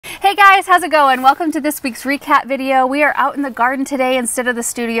guys, how's it going? Welcome to this week's recap video. We are out in the garden today instead of the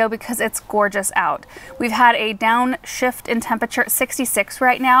studio because it's gorgeous out. We've had a downshift in temperature at 66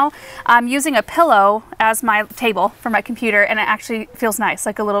 right now. I'm using a pillow as my table for my computer and it actually feels nice,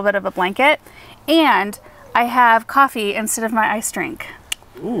 like a little bit of a blanket. And I have coffee instead of my ice drink.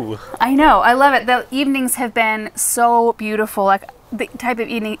 Ooh. I know, I love it. The evenings have been so beautiful, like the type of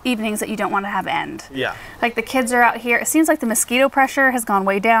evenings that you don't want to have end. Yeah. Like the kids are out here. It seems like the mosquito pressure has gone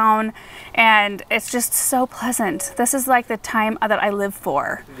way down and it's just so pleasant. This is like the time that I live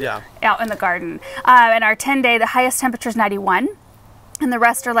for. Yeah. Out in the garden. And our 10-day, the highest temperature is 91 and the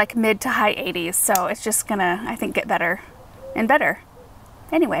rest are like mid to high 80s. So it's just gonna, I think, get better and better.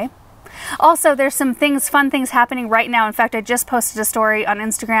 Anyway. Also, there's some fun things happening right now. In fact, I just posted a story on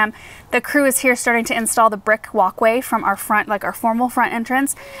Instagram. The crew is here starting to install the brick walkway from our front, like our formal front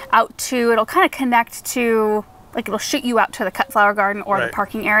entrance, out to, it'll kind of connect to, like it'll shoot you out to the cut flower garden or the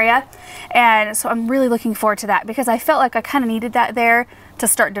parking area. And so I'm really looking forward to that because I felt like I kind of needed that there to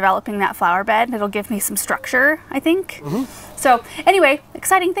start developing that flower bed. It'll give me some structure, I think. Mm-hmm. So anyway,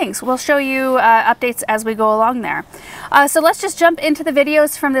 exciting things. We'll show you updates as we go along there. So let's just jump into the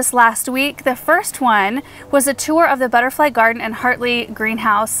videos from this last week. The first one was a tour of the butterfly garden and Hartley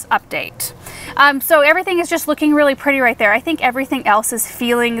greenhouse update. So everything is just looking really pretty right there. I think everything else is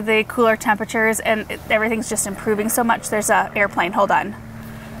feeling the cooler temperatures and everything's just improving so much. There's an airplane, hold on.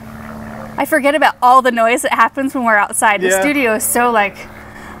 I forget about all the noise that happens when we're outside. The studio is so like...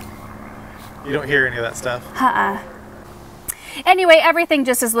 You don't hear any of that stuff? Anyway, everything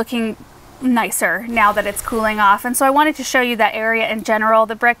just is looking nicer now that it's cooling off. And so I wanted to show you that area in general.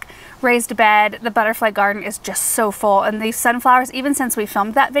 The brick raised bed, the butterfly garden is just so full. And these sunflowers, even since we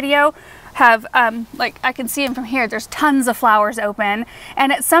filmed that video, have, like I can see them from here, there's tons of flowers open.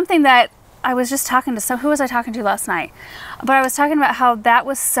 And it's something that I was just talking to, who was I talking to last night? But I was talking about how that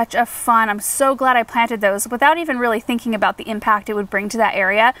was such a fun, I'm so glad I planted those without even really thinking about the impact it would bring to that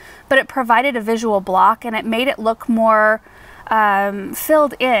area. But it provided a visual block and it made it look more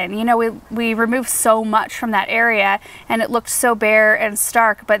filled in. You know, we removed so much from that area and it looked so bare and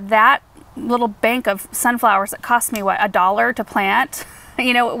stark, but that little bank of sunflowers that cost me, what, $1 to plant,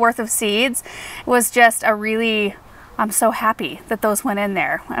 you know, worth of seeds, was just a really... I'm so happy that those went in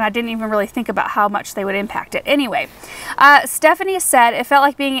there and I didn't even really think about how much they would impact it. Anyway, Stephanie said it felt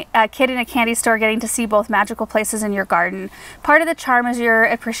like being a kid in a candy store getting to see both magical places in your garden. Part of the charm is your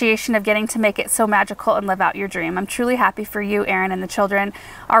appreciation of getting to make it so magical and live out your dream. I'm truly happy for you, Aaron, and the children.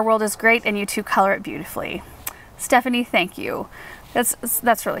 Our world is great and you two color it beautifully. Stephanie, thank you.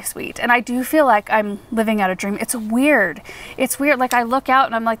 That's really sweet. And I do feel like I'm living out a dream. It's weird. It's weird. Like I look out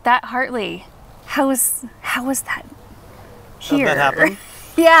and I'm like, that Hartley, how is that? Here. How'd that happen?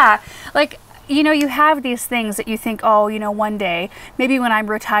 Yeah, like, you know, you have these things that you think, oh, you know, one day, maybe when I'm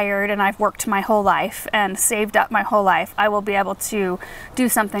retired and I've worked my whole life and saved up my whole life, I will be able to do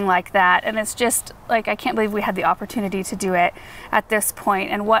something like that. And it's just like, I can't believe we had the opportunity to do it at this point.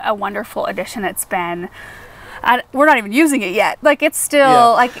 And what a wonderful addition it's been. We're not even using it yet. Like it's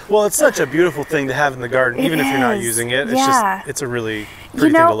still like... Well, it's such a beautiful thing to have in the garden, even if you're not using it. It's just, it's a really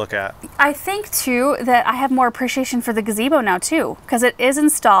pretty thing to look at. I think too that I have more appreciation for the gazebo now too, because it is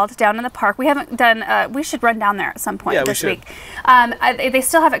installed down in the park. We haven't done, we should run down there at some point this week. They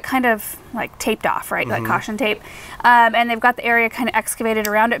still have it kind of like taped off, right? Like caution tape. And they've got the area kind of excavated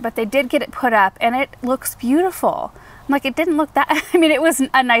around it, but they did get it put up and it looks beautiful. Like it didn't look that, I mean, it was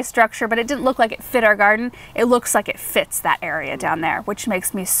a nice structure, but it didn't look like it fit our garden. It looks like it fits that area down there, which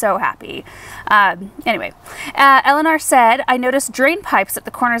makes me so happy. Anyway, Eleanor said, I noticed drain pipes at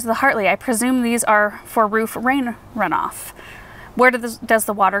the corners of the Hartley. I presume these are for roof rain runoff. Where does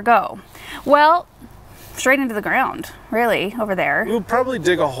the water go? Well, straight into the ground, really, over there. We'll probably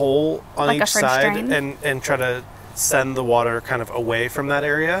dig a hole on each side and try to send the water kind of away from that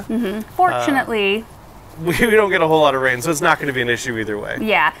area. Fortunately, we don't get a whole lot of rain, so it's not going to be an issue either way.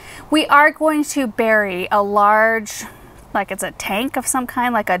 Yeah, we are going to bury a large, like it's a tank of some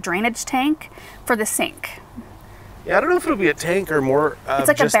kind, like a drainage tank for the sink. Yeah, I don't know if it'll be a tank or more it's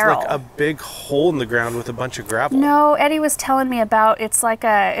like just a barrel. Like a big hole in the ground with a bunch of gravel. No, Eddie was telling me about it's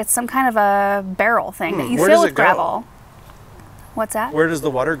some kind of a barrel thing that you fill with gravel. What's that? Where does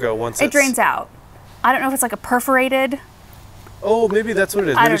the water go once it drains out? I don't know if it's like a perforated. Oh, maybe that's what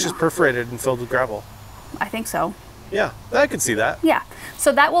it is. Maybe it's just perforated and filled with gravel. I think so. Yeah, I could see that. Yeah,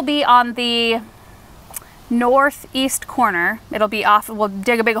 so that will be on the northeast corner. It'll be off, we'll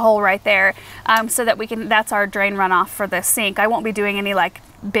dig a big hole right there so that we can, that's our drain runoff for the sink. I won't be doing any like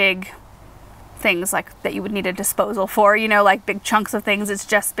big things like that you would need a disposal for, you know, like big chunks of things. It's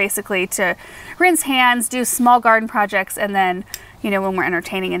just basically to rinse hands, do small garden projects, and then you know, when we're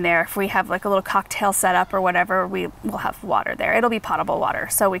entertaining in there. If we have like a little cocktail setup or whatever, we will have water there. It'll be potable water,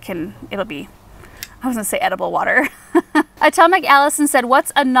 so it'll be, I was gonna say edible water. Atomic Allison said,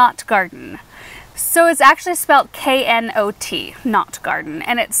 what's a knot garden? So it's actually spelled K-N-O-T, knot garden.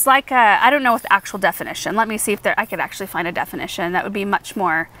 And it's like I don't know what the actual definition. Let me see if I could actually find a definition that would be much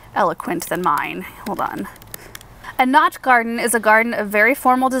more eloquent than mine. Hold on. A knot garden is a garden of very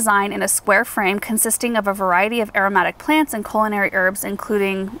formal design in a square frame consisting of a variety of aromatic plants and culinary herbs,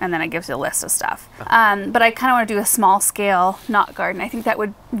 including, and then it gives you a list of stuff. But I kind of want to do a small scale knot garden. I think that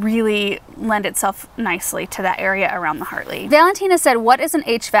would really lend itself nicely to that area around the Hartley. Valentina said, what is an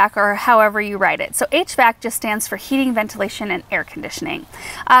HVAC, or however you write it? So HVAC just stands for heating, ventilation, and air conditioning.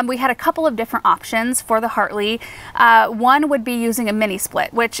 We had a couple of different options for the Hartley. One would be using a mini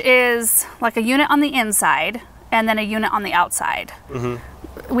split, which is like a unit on the inside and then a unit on the outside.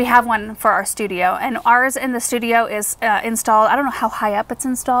 We have one for our studio, and ours in the studio is installed, I don't know how high up it's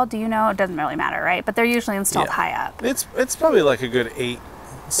installed. Do you know? It doesn't really matter, right? But they're usually installed high up. It's probably like a good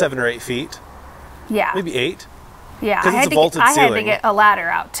 7 or 8 feet. Yeah. Maybe 8. Yeah, I had to get a ladder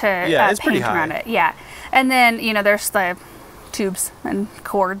out to paint around it. Yeah. And then, you know, there's the tubes and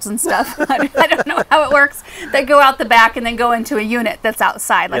cords and stuff. I don't know how it works. That go out the back and then go into a unit that's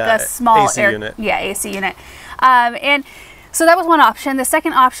outside, like a small AC unit. Yeah, AC unit. And so that was one option. The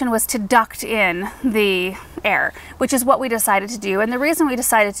second option was to duct in the air, which is what we decided to do. And the reason we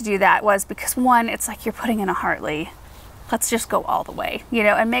decided to do that was because, one, it's like you're putting in a Hartley. Let's just go all the way, you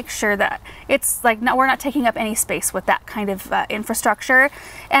know, and make sure that it's like, no, we're not taking up any space with that kind of infrastructure.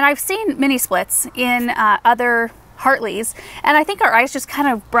 And I've seen mini splits in other Hartleys, and I think our eyes just kind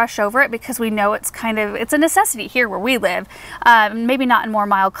of brush over it because we know it's a necessity here where we live. Maybe not in more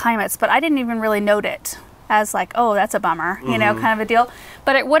mild climates, but I didn't even really note it as like, oh, that's a bummer, you know, kind of a deal.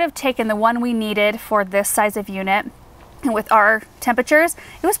 But it would have taken the one we needed for this size of unit, and with our temperatures,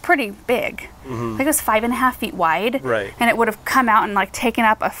 it was pretty big. I think it was 5.5 feet wide. Right. And it would have come out and like taken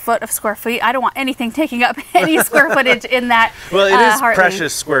up a foot of square feet. I don't want anything taking up any square footage in that. Well, it is Hartley.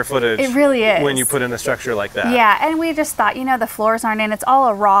 precious square footage. It really is. When you put in a structure like that. Yeah, and we just thought, you know, the floors aren't in. It's all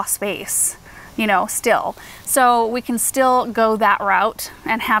a raw space, you know, still. So we can still go that route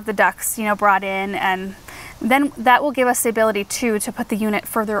and have the ducts, you know, brought in, and then that will give us the ability too to put the unit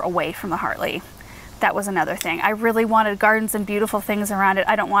further away from the Hartley. That was another thing. I really wanted gardens and beautiful things around it.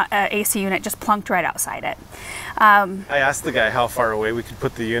 I don't want an AC unit just plunked right outside it. I asked the guy how far away we could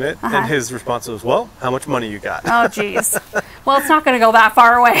put the unit, and his response was, well, how much money you got? Oh, geez. Well, it's not going to go that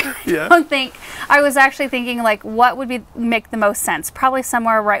far away. Yeah. I don't think. I was actually thinking, like, what would make the most sense? Probably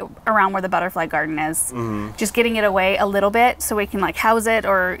somewhere right around where the butterfly garden is. Just getting it away a little bit so we can, like, house it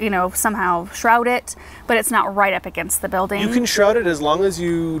or, you know, somehow shroud it, but it's not right up against the building. You can shroud it as long as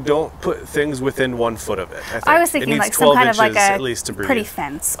you don't put things within 1 foot of it, I think. I was thinking like some kind of like at least to a pretty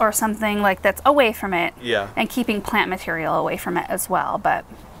fence or something like that's away from it. Yeah. And keeping plant material away from it as well. But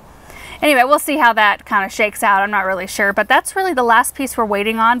anyway, we'll see how that kind of shakes out. I'm not really sure. But that's really the last piece we're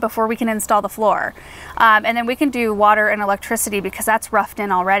waiting on before we can install the floor. And then we can do water and electricity because that's roughed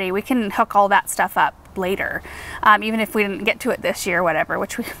in already. We can hook all that stuff up later, even if we didn't get to it this year or whatever,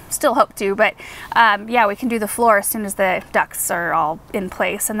 which we still hope to. But yeah, we can do the floor as soon as the ducts are all in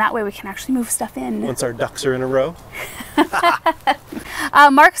place, and that way we can actually move stuff in. Once our ducks are in a row.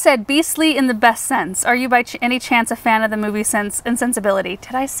 Mark said, beastly in the best sense. Are you by any chance a fan of the movie Sense and Sensibility?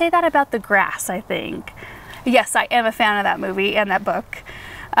 Did I say that about the grass, I think? Yes, I am a fan of that movie and that book.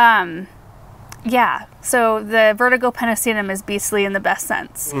 Yeah, so the Vertigo Pennisetum is beastly in the best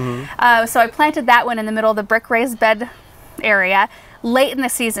sense. So I planted that one in the middle of the brick raised bed area late in the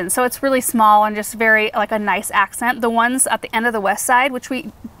season. So it's really small and just very like a nice accent. The ones at the end of the west side, which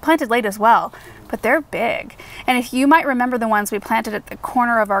we planted late as well, but they're big. And if you might remember the ones we planted at the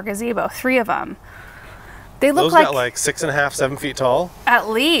corner of our gazebo, 3 of them. They look Those got like 6.5, 7 feet tall? At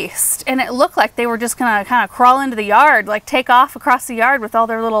least. And it looked like they were just going to kind of crawl into the yard, like take off across the yard with all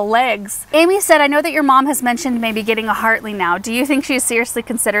their little legs. Amy said, I know that your mom has mentioned maybe getting a Hartley now. Do you think she's seriously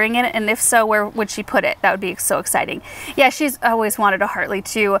considering it? And if so, where would she put it? That would be so exciting. Yeah, she's always wanted a Hartley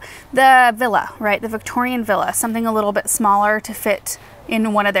too. The villa, right? The Victorian villa, something a little bit smaller to fit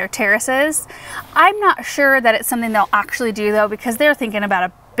in one of their terraces. I'm not sure that it's something they'll actually do though, because they're thinking about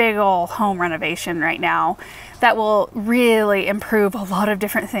a big old home renovation right now that will really improve a lot of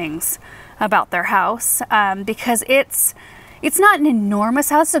different things about their house, because it's not an enormous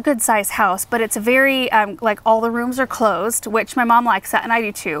house. It's a good sized house, but it's a very like all the rooms are closed, which my mom likes that and I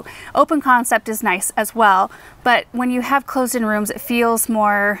do too. Open concept is nice as well, but when you have closed in rooms it feels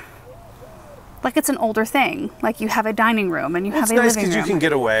more like it's an older thing. Like you have a dining room and you have a living room. It's nice because you can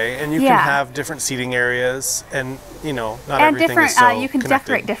get away and you can have different seating areas, and you know, not everything is so you can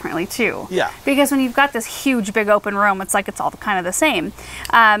connected. Decorate differently too. Yeah. Because when you've got this huge big open room, it's like it's all kind of the same.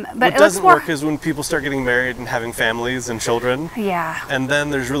 But what doesn't work is when people start getting married and having families and children. Yeah. And then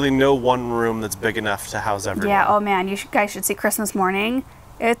there's really no one room that's big enough to house everyone. Yeah. Oh man, you guys should see Christmas morning.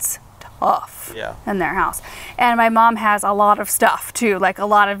 It's tough in their house. And my mom has a lot of stuff too, like a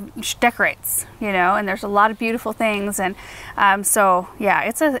lot of, she decorates, you know, and there's a lot of beautiful things. And so yeah,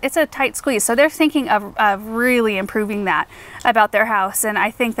 it's a tight squeeze. So they're thinking of really improving that about their house. And I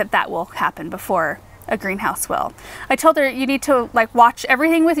think that will happen before a greenhouse will. I told her you need to like watch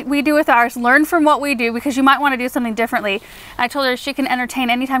everything we do with ours, learn from what we do, because you might want to do something differently. And I told her she can entertain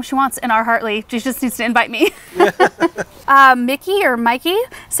anytime she wants in our Hartley. She just needs to invite me. Mickey or Mikey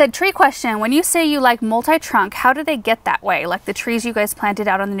said, tree question. When you say you like multi-trunk, how do they get that way? Like the trees you guys planted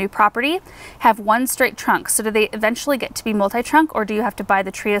out on the new property have one straight trunk. So do they eventually get to be multi-trunk, or do you have to buy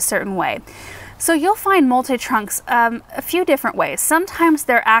the tree a certain way? So you'll find multi-trunks a few different ways. Sometimes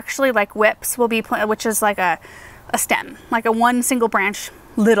they're actually like whips will be, which is like a stem, like a one single branch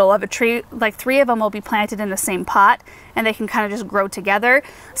little of a tree. Like 3 of them will be planted in the same pot and they can kind of just grow together.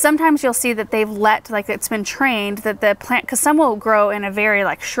 Sometimes you'll see that they've let, like it's been trained that the plant, because some will grow in a very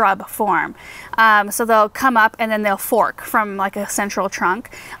like shrub form. So they'll come up and then they'll fork from like a central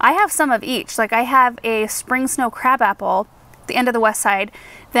trunk. I have some of each. Like I have a spring snow crabapple at the end of the west side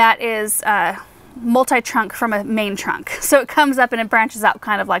that is multi-trunk from a main trunk. So it comes up and it branches out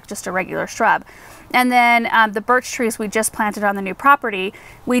kind of like just a regular shrub. And then the birch trees we just planted on the new property,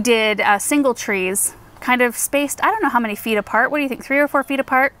 we did single trees kind of spaced, I don't know how many feet apart. What do you think, 3 or 4 feet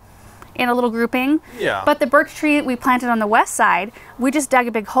apart in a little grouping? Yeah. But the birch tree we planted on the west side, we just dug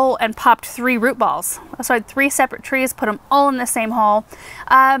a big hole and popped 3 root balls. So I had 3 separate trees, put them all in the same hole.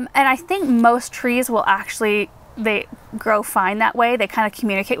 And I think most trees will actually, they grow fine that way. They kind of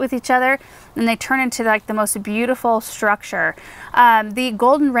communicate with each other and they turn into like the most beautiful structure. The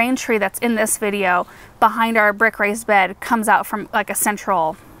golden rain tree that's in this video behind our brick raised bed comes out from like a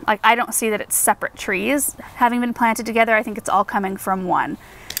central, like I don't see that it's separate trees having been planted together. I think it's all coming from one,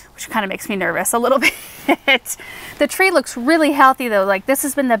 which kind of makes me nervous a little bit. The tree looks really healthy though. Like this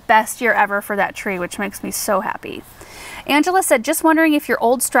has been the best year ever for that tree, which makes me so happy. Angela said, just wondering if your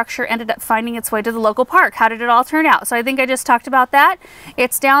old structure ended up finding its way to the local park. How did it all turn out? So I think I just talked about that.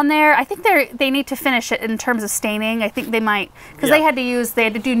 It's down there. I think they need to finish it in terms of staining. I think they might, because they had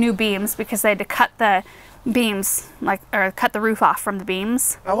to do new beams because they had to cut the beams, or cut the roof off from the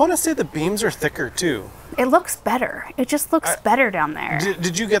beams. I want to say the beams are thicker too. It looks better. It just looks better down there.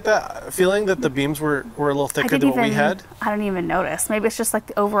 Did you get that feeling that the beams were a little thicker than what we had? I don't even notice. Maybe it's just like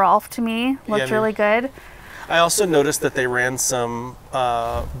the overall to me looked really good. I also noticed that they ran some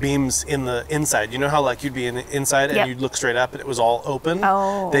beams in the inside. You know how like you'd be in the inside and you'd look straight up and it was all open?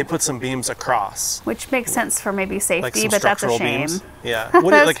 Oh. They put some beams across. Which makes sense for maybe safety, but that's a shame. Beams. Yeah.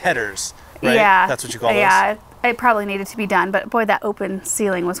 What are you, like headers, right? Yeah. That's what you call those? Yeah. It probably needed to be done, but boy, that open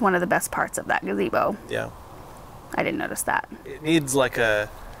ceiling was one of the best parts of that gazebo. Yeah. I didn't notice that. It needs like an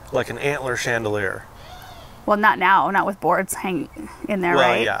antler chandelier. Well, not now. Not with boards hanging in there,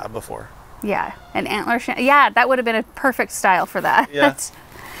 right? Well, yeah, before. Yeah, an antler. Yeah, that would have been a perfect style for that. Yeah.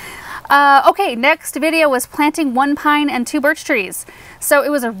 Okay, next video was planting 1 pine and 2 birch trees. So it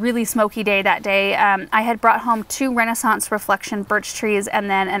was a really smoky day that day. I had brought home 2 Renaissance Reflection birch trees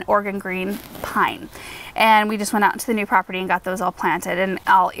and then an Oregon Green pine. And we just went out to the new property and got those all planted and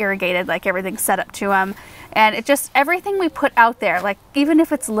all irrigated, like everything's set up to them. And it just, everything we put out there, like even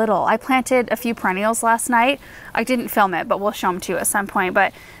if it's little, I planted a few perennials last night. I didn't film it, but we'll show them to you at some point.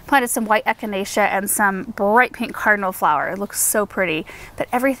 But planted some white echinacea and some bright pink cardinal flower. It looks so pretty. But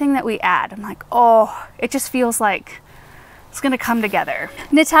everything that we add, I'm like, oh, it just feels like it's gonna come together.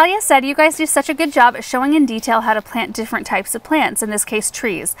 Natalia said, you guys do such a good job at showing in detail how to plant different types of plants, in this case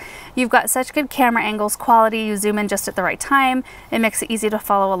trees. You've got such good camera angles, quality, you zoom in just at the right time. It makes it easy to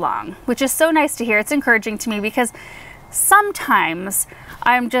follow along, which is so nice to hear. It's encouraging to me because sometimes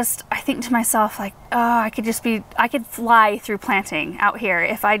I think to myself like, oh, I could fly through planting out here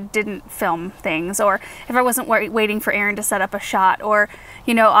if I didn't film things, or if I wasn't waiting for Aaron to set up a shot, or,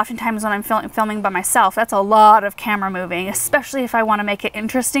 you know, oftentimes when I'm filming by myself, that's a lot of camera moving, especially if I want to make it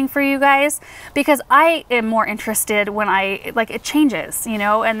interesting for you guys, because I am more interested when it changes, you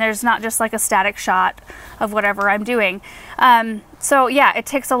know, and there's not just like a static shot of whatever I'm doing. So yeah, it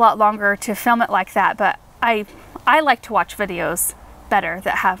takes a lot longer to film it like that, but I like to watch videos better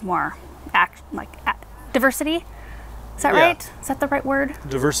that have more diversity. Is that right? Is that the right word?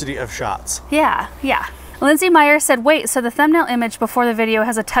 Diversity of shots. Yeah, yeah. Lindsay Meyer said, wait, so the thumbnail image before the video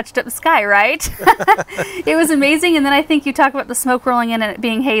has a touched up sky, right? It was amazing. And then I think you talk about the smoke rolling in and it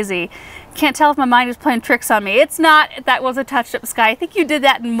being hazy. Can't tell if my mind is playing tricks on me. It's not. That was a touched up sky. I think you did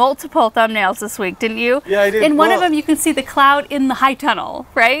that in multiple thumbnails this week, didn't you? Yeah, I did. In one of them, you can see the cloud in the high tunnel,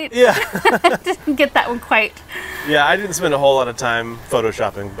 right? Yeah. Didn't get that one quite. Yeah, I didn't spend a whole lot of time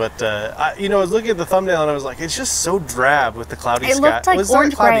photoshopping, but I was looking at the thumbnail and I was like, it's just so drab with the cloudy sky. It looked like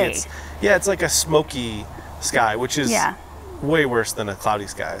orange gray. It's like a smoky sky, which is way worse than a cloudy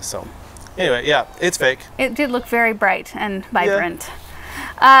sky. So anyway, yeah, it's fake. It did look very bright and vibrant. Yeah.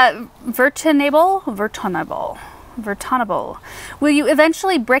 Vertonable. Will you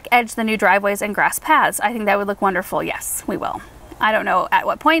eventually brick edge the new driveways and grass paths? I think that would look wonderful. Yes, we will. I don't know at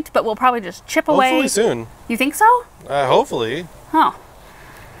what point, but we'll probably just chip away. Hopefully soon. You think so? Hopefully. Oh.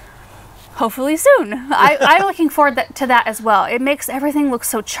 Hopefully soon. I'm looking forward to that as well. It makes everything look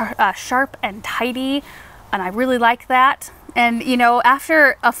so sharp and tidy, and I really like that. And,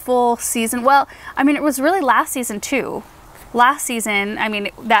 after a full season, well, I mean, it was really last season too. Last season, I mean,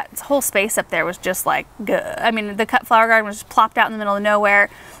 that whole space up there was just like good. I mean, the cut flower garden was just plopped out in the middle of nowhere.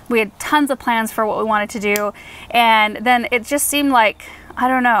 We had tons of plans for what we wanted to do. And then it just seemed like, I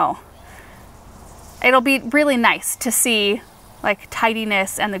don't know, it'll be really nice to see like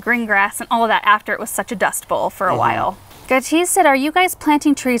tidiness and the green grass and all of that after it was such a dust bowl for a while. Gachiz said, are you guys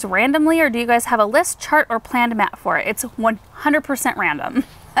planting trees randomly or do you guys have a list, chart, or planned map for it? It's 100% random.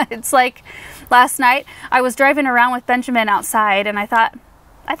 It's like last night I was driving around with Benjamin outside and I thought,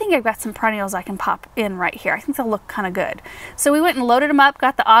 I think I've got some perennials I can pop in right here. I think they'll look kind of good. So we went and loaded them up,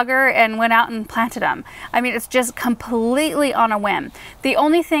 got the auger, and went out and planted them. I mean, it's just completely on a whim. The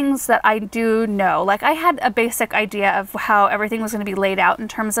only things that I do know, like I had a basic idea of how everything was going to be laid out in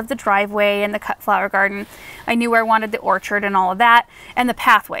terms of the driveway and the cut flower garden. I knew where I wanted the orchard and all of that, and the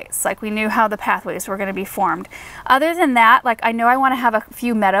pathways. Like we knew how the pathways were going to be formed. Other than that, like I know I want to have a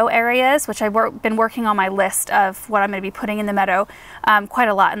few meadow areas, which I've been working on my list of what I'm going to be putting in the meadow quite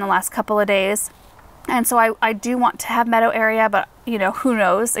a lot in the last couple of days. And so I do want to have meadow area, but who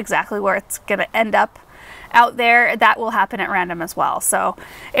knows exactly where it's going to end up out there. That will happen at random as well. So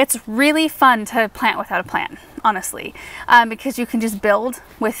it's really fun to plant without a plan, honestly, because you can just build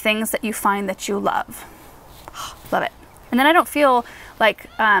with things that you find that you love. Love it. And then I don't feel like,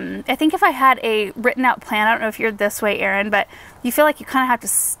 I think if I had a written out plan, I don't know if you're this way, Aaron, but you feel like you kind of have to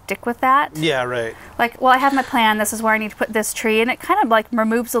stick with that. Yeah, right. Like, well, I have my plan. This is where I need to put this tree. And it kind of like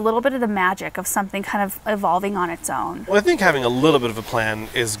removes a little bit of the magic of something kind of evolving on its own. Well, I think having a little bit of a plan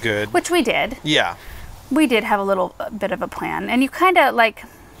is good. Which we did. Yeah. We did have a little bit of a plan. And you kind of like,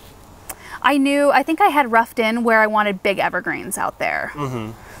 I think I had roughed in where I wanted big evergreens out there.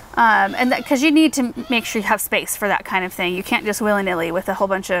 Mm-hmm. And because you need to make sure you have space for that kind of thing. You can't just willy-nilly with a whole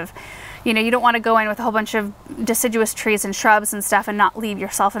bunch of, you don't want to go in with a whole bunch of deciduous trees and shrubs and stuff and not leave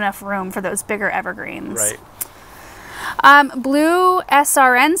yourself enough room for those bigger evergreens. Right. Blue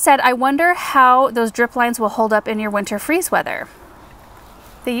SRN said, I wonder how those drip lines will hold up in your winter freeze weather.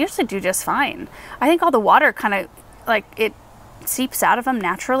 They usually do just fine. I think all the water kind of, like, it seeps out of them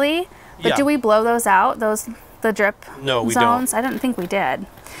naturally. But do we blow those out, the drip No, we zones? don't. I don't think we did.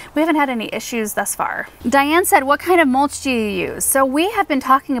 We haven't had any issues thus far. Diane said, what kind of mulch do you use? So we have been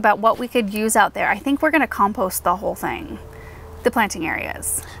talking about what we could use out there. I think we're going to compost the whole thing, the planting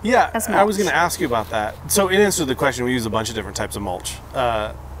areas. Yeah, I was going to ask you about that. So in answer to the question, we use a bunch of different types of mulch.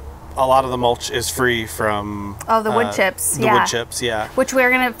 A lot of the mulch is free from... Oh, the wood chips. The wood chips, yeah. Which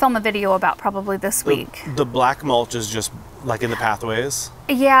we're going to film a video about probably this week. The black mulch is just like in the pathways.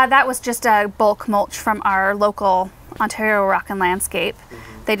 Yeah, that was just a bulk mulch from our local Ontario Rock and Landscape.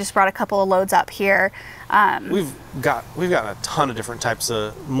 Mm-hmm. They just brought a couple of loads up here. We've got a ton of different types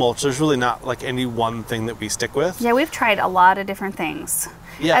of mulch. There's really not like any one thing that we stick with. Yeah, we've tried a lot of different things.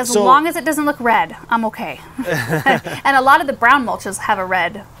 Yeah, as long as it doesn't look red, I'm okay. And a lot of the brown mulches have a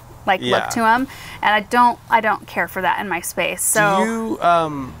red look to them, and I don't care for that in my space. So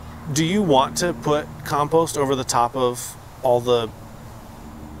do you want to put compost over the top of all the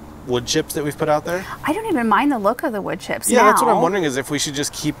wood chips that we've put out there? I don't even mind the look of the wood chips. Yeah, now. That's what I'm wondering, is if we should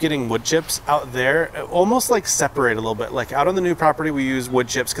just keep getting wood chips out there, almost like separate a little bit. Like out on the new property we use wood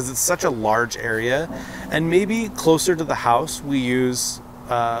chips because it's such a large area, and maybe closer to the house we use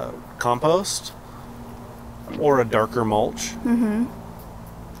compost or a darker mulch. Mm-hmm.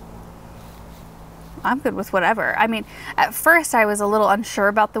 I'm good with whatever. I mean, at first I was a little unsure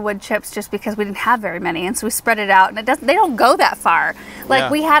about the wood chips just because we didn't have very many, and so we spread it out, and they don't go that far. Like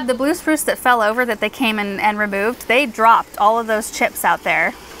we had the blue spruce that fell over that they came and removed. They dropped all of those chips out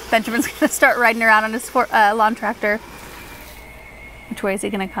there. Benjamin's gonna start riding around on his lawn tractor. Which way is he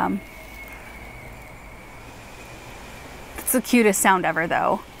gonna come? It's the cutest sound ever,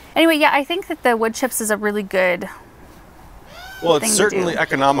 though. Anyway, yeah, I think that the wood chips is a really good Well, it's certainly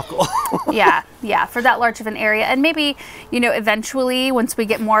economical. yeah, for that large of an area. And maybe, you know, eventually, once we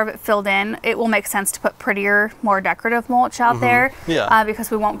get more of it filled in, it will make sense to put prettier, more decorative mulch out there. Yeah. Because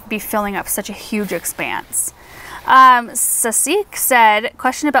we won't be filling up such a huge expanse. Sasik said,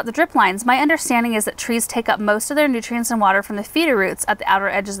 question about the drip lines. My understanding is that trees take up most of their nutrients and water from the feeder roots at the outer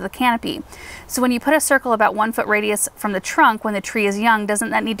edges of the canopy. So when you put a circle about 1 foot radius from the trunk when the tree is young, doesn't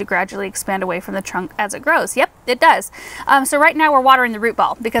that need to gradually expand away from the trunk as it grows? Yep, it does. So right now we're watering the root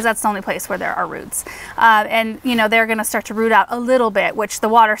ball because that's the only place where there are roots. And you know, they're going to start to root out a little bit, which the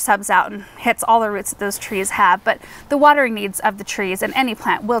water subs out and hits all the roots that those trees have. But the watering needs of the trees and any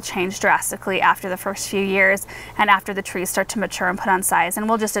plant will change drastically after the first few years and after the trees start to mature and put on size, and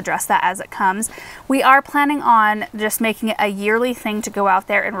we'll just address that as it comes. We are planning on just making it a yearly thing to go out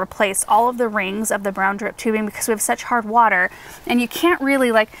there and replace all of the rings of the brown drip tubing because we have such hard water, and you can't really,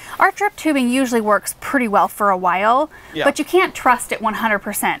 like, our drip tubing usually works pretty well for a while, but you can't trust it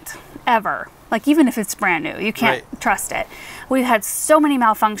 100% ever. Like, even if it's brand new, you can't trust it. We've had so many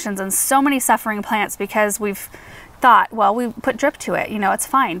malfunctions and so many suffering plants because we've thought, well, we put drip to it, you know, it's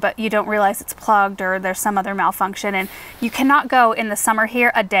fine, but you don't realize it's plugged or there's some other malfunction. And you cannot go in the summer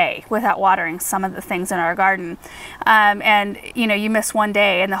here a day without watering some of the things in our garden. And, you know, you miss one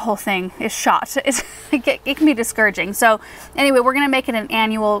day and the whole thing is shot. It can be discouraging. So anyway, we're going to make it an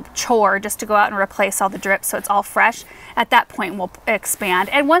annual chore just to go out and replace all the drips so it's all fresh. At that point, we'll expand.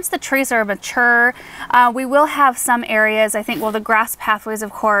 And once the trees are mature, we will have some areas, I think, well, the grass pathways, of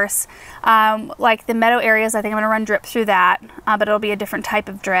course, like the meadow areas, I think I'm going to run drip through that, but it'll be a different type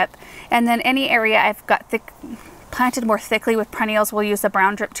of drip. And then any area I've got planted more thickly with perennials, we'll use the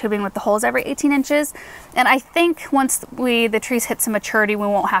brown drip tubing with the holes every 18 inches. And I think once the trees hit some maturity, we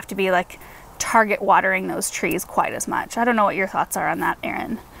won't have to be like target watering those trees quite as much. I don't know what your thoughts are on that,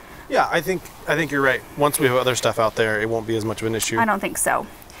 Aaron. Yeah, I think you're right. Once we have other stuff out there, it won't be as much of an issue. I don't think so.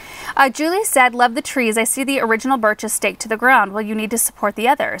 Julie said, love the trees. I see the original birches staked to the ground. Well, you need to support the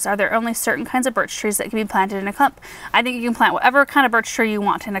others. Are there only certain kinds of birch trees that can be planted in a clump? I think you can plant whatever kind of birch tree you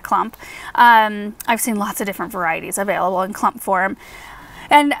want in a clump. I've seen lots of different varieties available in clump form.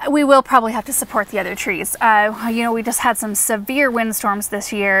 And we will probably have to support the other trees. You know, we just had some severe windstorms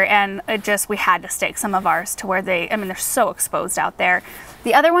this year, and we had to stake some of ours to where they're so exposed out there.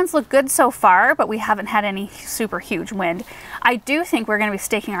 The other ones look good so far, but we haven't had any super huge wind. I do think we're going to be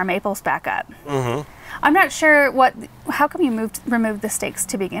staking our maples back up. I'm not sure how come you removed the stakes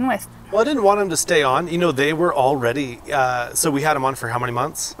to begin with? Well, I didn't want them to stay on. You know, they were already, so we had them on for how many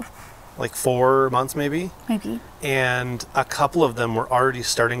months? Like 4 months maybe? Maybe. And a couple of them were already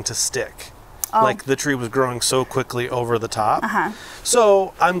starting to stick. Oh. Like the tree was growing so quickly over the top.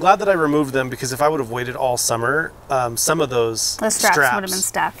 So I'm glad that I removed them, because if I would have waited all summer, some of those the straps would have been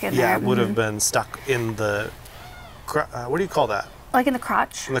stuck in there. Yeah, would have been stuck in the, what do you call that? Like in the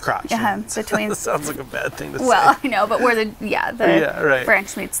crotch. In the crotch. Yeah, between. That sounds like a bad thing to say. Well, I know, but where the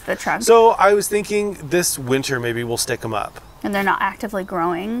branch meets the trunk. So I was thinking this winter maybe we'll stick them up. And they're not actively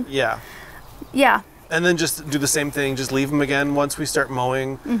growing. Yeah. Yeah. And then just do the same thing, just leave them again once we start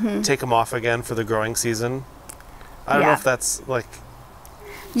mowing, take them off again for the growing season. I don't know if that's like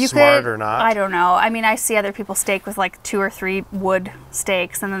smart or not. I don't know. I mean, I see other people stake with like 2 or 3 wood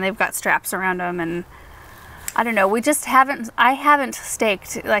stakes, and then they've got straps around them, and I don't know. I haven't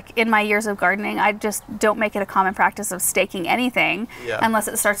staked, like in my years of gardening. I just don't make it a common practice of staking anything unless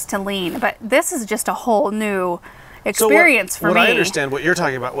it starts to lean. But this is just a whole new experience for me. What I understand, what you're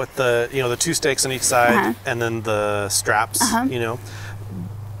talking about with the, you know, the 2 stakes on each side and then the straps, you know,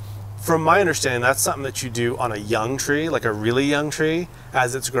 from my understanding, that's something that you do on a young tree, like a really young tree,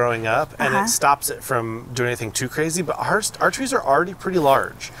 as it's growing up, and it stops it from doing anything too crazy. But our trees are already pretty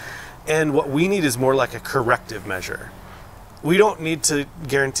large, and what we need is more like a corrective measure. We don't need to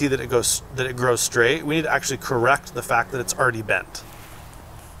guarantee that it grows straight. We need to actually correct the fact that it's already bent.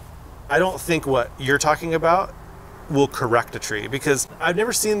 I don't think what you're talking about will correct a tree, because I've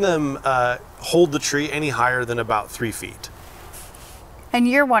never seen them hold the tree any higher than about 3 feet. And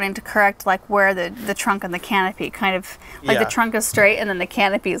you're wanting to correct like where the trunk and the canopy kind of, like the trunk is straight and then the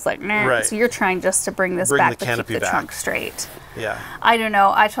canopy is like, nah. Right. So you're trying just to bring this back to keep the trunk straight. Yeah. I don't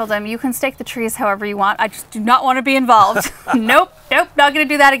know. I told them, you can stake the trees however you want. I just do not want to be involved. Nope, not going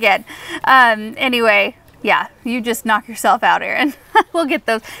to do that again. Anyway. Yeah, you just knock yourself out, Aaron. We'll get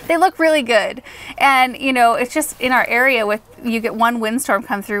those. They look really good. And, you know, it's just in our area you get one windstorm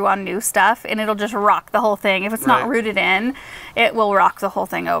come through on new stuff and it'll just rock the whole thing. If it's not rooted in, it will rock the whole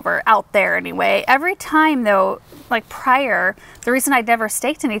thing over out there anyway. Every time though, like prior, the reason I'd never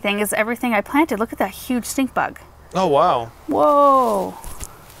staked anything is everything I planted, look at that huge stink bug. Oh, wow. Whoa.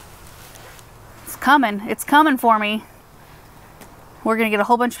 It's coming. It's coming for me. We're going to get a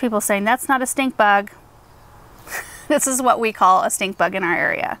whole bunch of people saying, that's not a stink bug. This is what we call a stink bug in our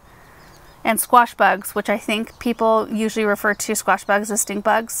area. And squash bugs, which I think people usually refer to squash bugs as stink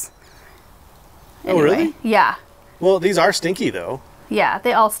bugs. Anyway, oh, really? Yeah. Well, these are stinky, though. Yeah,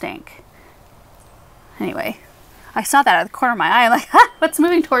 they all stink. Anyway, I saw that out of the corner of my eye. I'm like, ha, what's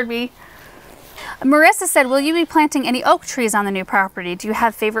moving toward me? Marissa said, will you be planting any oak trees on the new property? Do you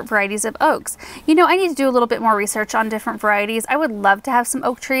have favorite varieties of oaks? You know, I need to do a little bit more research on different varieties. I would love to have some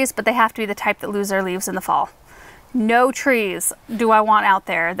oak trees, but they have to be the type that lose their leaves in the fall. No trees do I want out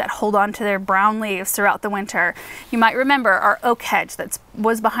there that hold on to their brown leaves throughout the winter. You might remember our oak hedge that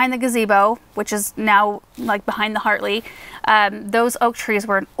was behind the gazebo, which is now like behind the Hartley. Those oak trees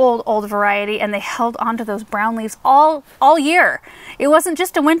were an old variety, and they held onto those brown leaves all year. It wasn't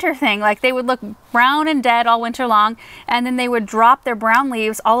just a winter thing. Like, they would look brown and dead all winter long, and then they would drop their brown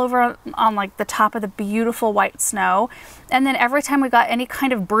leaves all over on like the top of the beautiful white snow. And then every time we got any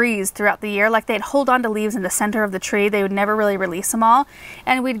kind of breeze throughout the year, like, they'd hold on to leaves in the center of the tree. They would never really release them all.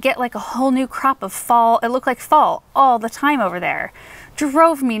 And we'd get like a whole new crop of fall. It looked like fall all the time over there.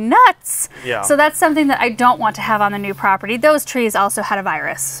 Drove me nuts. Yeah. So that's something that I don't want to have on the new property. Those trees also had a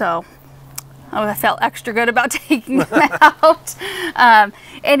virus, so I felt extra good about taking them out.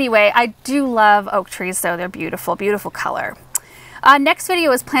 Anyway, I do love oak trees, though. They're beautiful, beautiful color. Next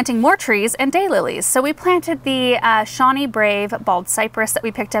video is planting more trees and daylilies. So we planted the Shawnee Brave bald cypress that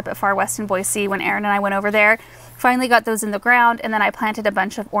we picked up at Far West in Boise when Aaron and I went over there. Finally got those in the ground, and then I planted a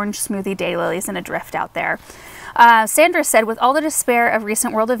bunch of orange smoothie daylilies in a drift out there. Sandra said, with all the despair of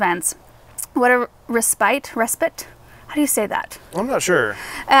recent world events, what a respite? How do you say that? I'm not sure.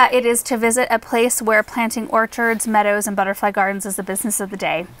 It is to visit a place where planting orchards, meadows, and butterfly gardens is the business of the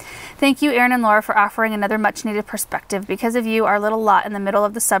day. Thank you, Aaron and Laura, for offering another much-needed perspective. Because of you, our little lot in the middle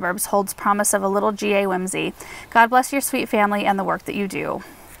of the suburbs holds promise of a little GA whimsy. God bless your sweet family and the work that you do.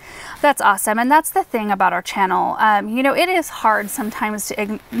 That's awesome, and that's the thing about our channel. You know, it is hard sometimes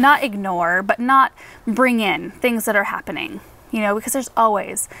to not ignore, but not bring in things that are happening, you know, because there's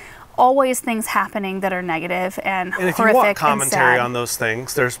always things happening that are negative and horrific. And if you want commentary on those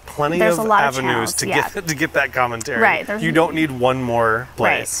things, there's plenty of avenues to get that commentary. Right. You don't need one more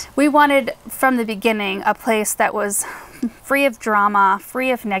place. Right. We wanted from the beginning a place that was free of drama,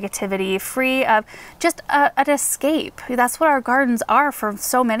 free of negativity, free of just an escape. That's what our gardens are for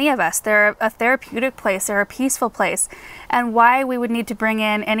so many of us. They're a therapeutic place. They're a peaceful place. And why we would need to bring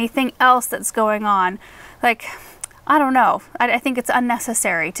in anything else that's going on, like, I don't know. I think it's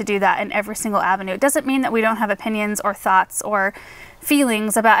unnecessary to do that in every single avenue. It doesn't mean that we don't have opinions or thoughts or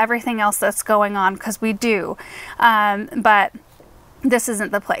feelings about everything else that's going on, because we do. But this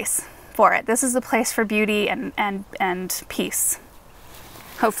isn't the place for it. This is the place for beauty and peace.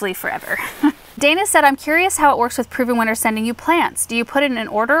 Hopefully forever. Dana said, I'm curious how it works with Proven Winners sending you plants. Do you put it in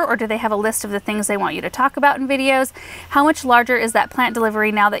order, or do they have a list of the things they want you to talk about in videos? How much larger is that plant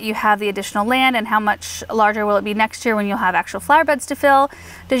delivery now that you have the additional land, and how much larger will it be next year when you'll have actual flower beds to fill?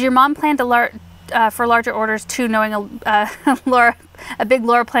 Does your mom plan to for larger orders too, knowing a big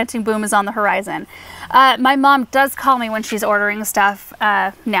Laura planting boom is on the horizon? My mom does call me when she's ordering stuff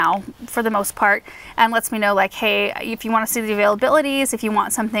now, for the most part, and lets me know, like, hey, if you want to see the availabilities, if you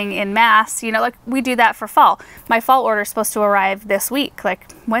want something in mass, you know, like, we do that for fall. My fall order is supposed to arrive this week,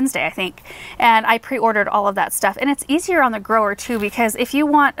 like Wednesday, I think, and I pre-ordered all of that stuff. And it's easier on the grower too, because if you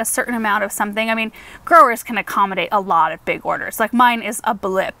want a certain amount of something, I mean, growers can accommodate a lot of big orders. Like, mine is a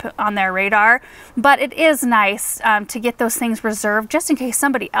blip on their radar, but it is nice to get those things reserved just in case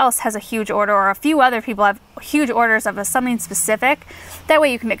somebody else has a huge order, or a few other people have huge orders of something specific. That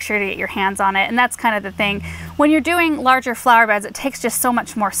way you can make sure to get your hands on it. And that's kind of the thing. When you're doing larger flower beds, it takes just so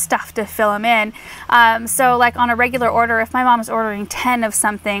much more stuff to fill them in. So like on a regular order, if my mom is ordering 10 of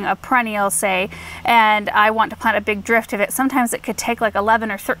something, a perennial say, and I want to plant a big drift of it, sometimes it could take like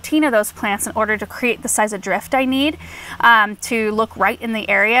 11 or 13 of those plants in order to create the size of drift I need to look right in the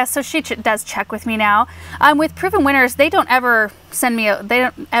area. So she does check with me now. With Proven Winners, they don't ever send me they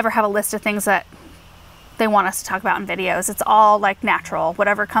don't ever have a list of things that they want us to talk about in videos. It's all like natural,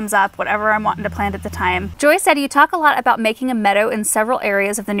 whatever comes up, whatever I'm wanting to plant at the time. Joy said, you talk a lot about making a meadow in several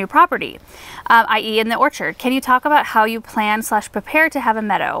areas of the new property, i.e. in the orchard. Can you talk about how you plan / prepare to have a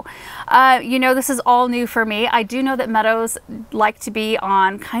meadow? You know, this is all new for me. I do know that meadows like to be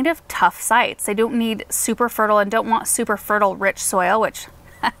on kind of tough sites. They don't need super fertile and don't want super fertile rich soil, which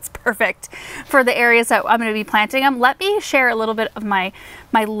that's perfect for the areas that I'm going to be planting them. Let me share a little bit of my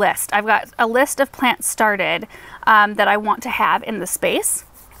list. I've got a list of plants started that I want to have in the space.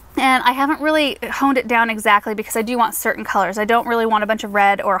 And I haven't really honed it down exactly because I do want certain colors. I don't really want a bunch of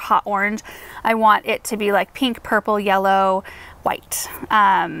red or hot orange. I want it to be like pink, purple, yellow, white,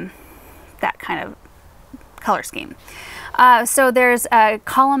 that kind of color scheme. So there's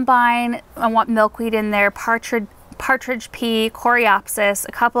columbine, I want milkweed in there, partridge pea, coreopsis,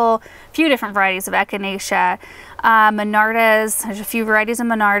 few different varieties of echinacea, monardas, there's a few varieties of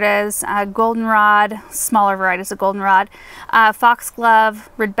monardas, goldenrod, smaller varieties of goldenrod, foxglove,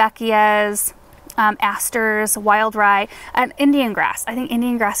 rudbeckias, asters, wild rye, and Indian grass. I think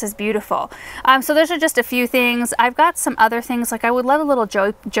Indian grass is beautiful. So those are just a few things. I've got some other things, like I would love a little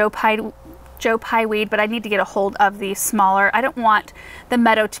Joe Pye weed, but I need to get a hold of the smaller. I don't want the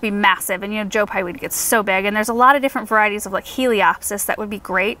meadow to be massive, and you know, Joe Pye weed gets so big, and there's a lot of different varieties of like Heliopsis that would be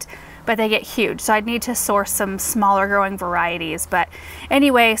great, but they get huge. So I'd need to source some smaller growing varieties. But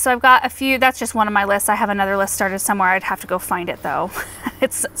anyway, so I've got a few. That's just one of my lists. I have another list started somewhere. I'd have to go find it though.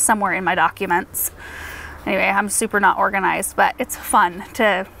 It's somewhere in my documents. Anyway, I'm super not organized, but it's fun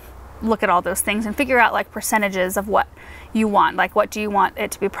to look at all those things and figure out like percentages of what you want, like what do you want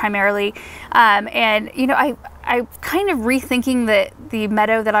it to be primarily. And you know, I kind of rethinking the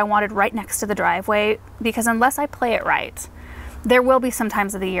meadow that I wanted right next to the driveway, because unless I play it right, there will be some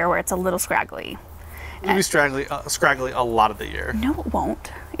times of the year where it's a little scraggly. It'll be scraggly a lot of the year. No, it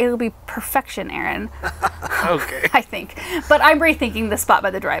won't. It'll be perfection, Aaron. Okay. I think. But I'm rethinking the spot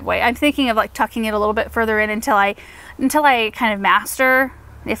by the driveway. I'm thinking of like tucking it a little bit further in until I kind of master,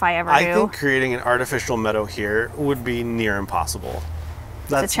 if I ever do. I think creating an artificial meadow here would be near impossible.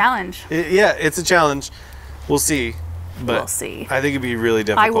 It's a challenge. Yeah, it's a challenge. We'll see. But we'll see. I think it'd be really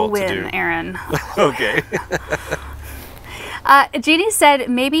difficult to do. I will win, Aaron. Okay. Jeannie said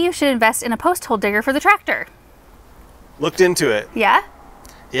maybe you should invest in a post hole digger for the tractor. Looked into it. Yeah?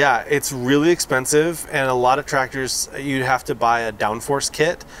 Yeah, it's really expensive, and a lot of tractors you have to buy a downforce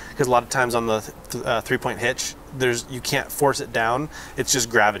kit, because a lot of times on the 3-point hitch, you can't force it down. It's just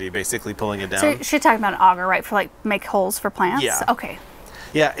gravity basically pulling it down. So you're talking about an auger, right, for like make holes for plants? Yeah. Okay.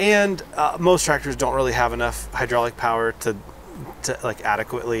 Yeah, and most tractors don't really have enough hydraulic power to like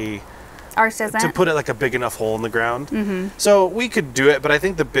adequately. Ours doesn't. To put it like a big enough hole in the ground. Mm-hmm. So we could do it, but I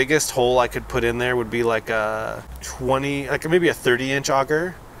think the biggest hole I could put in there would be like a maybe a 30-inch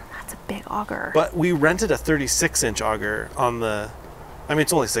auger. That's a big auger. But we rented a 36-inch auger on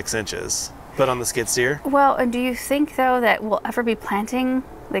it's only 6 inches, but on the skid steer. Well, and do you think though that we'll ever be planting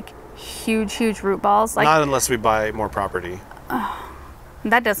like huge root balls? Like, not unless we buy more property.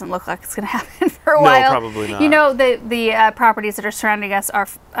 That doesn't look like it's going to happen for a while. No, probably not. You know, the properties that are surrounding us are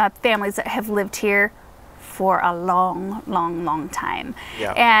families that have lived here for a long time.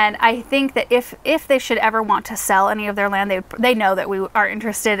 Yeah. And I think that if they should ever want to sell any of their land, they know that we are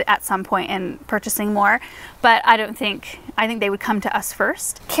interested at some point in purchasing more. But I think they would come to us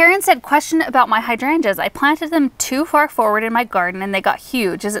first. Karen said, question about my hydrangeas. I planted them too far forward in my garden and they got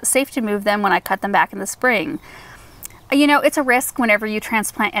huge. Is it safe to move them when I cut them back in the spring? You know, it's a risk whenever you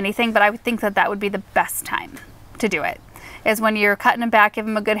transplant anything, but I would think that would be the best time to do it, is when you're cutting them back, give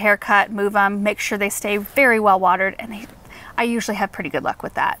them a good haircut, move them, make sure they stay very well watered, and I usually have pretty good luck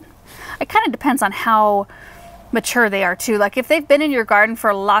with that. It kind of depends on how mature they are too. Like if they've been in your garden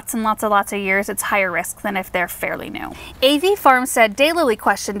for lots of years, it's higher risk than if they're fairly new. AV Farm said, Daylily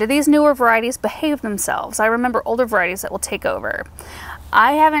question, do these newer varieties behave themselves? I remember older varieties that will take over.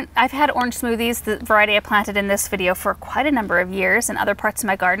 I've had orange smoothies, the variety I planted in this video, for quite a number of years in other parts of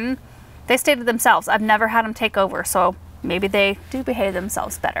my garden. They stayed to themselves. I've never had them take over, so maybe they do behave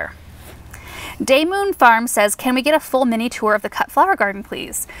themselves better. Daymoon Farm says, can we get a full mini tour of the cut flower garden,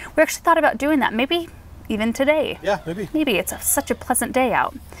 please? We actually thought about doing that, maybe even today. Yeah, maybe. Maybe it's such a pleasant day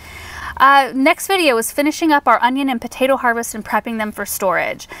out. Next video is finishing up our onion and potato harvest and prepping them for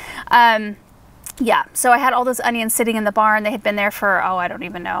storage. Yeah, so I had all those onions sitting in the barn. They had been there for, I don't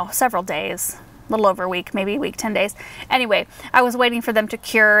even know, several days, a little over a week, maybe a week, 10 days. Anyway, I was waiting for them to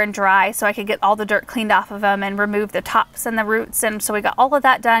cure and dry so I could get all the dirt cleaned off of them and remove the tops and the roots. And so we got all of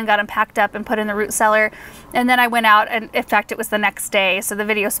that done, got them packed up and put in the root cellar. And then I went out, and in fact, it was the next day. So the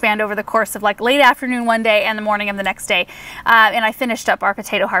video spanned over the course of like late afternoon one day and the morning of the next day. And I finished up our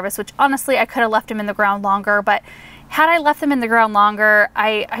potato harvest, which honestly, I could have left them in the ground longer, but had I left them in the ground longer,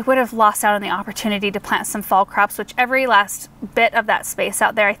 I would have lost out on the opportunity to plant some fall crops, which every last bit of that space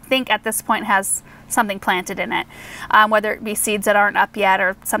out there, I think at this point has something planted in it, whether it be seeds that aren't up yet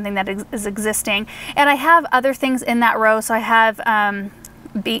or something that is existing. And I have other things in that row. So I have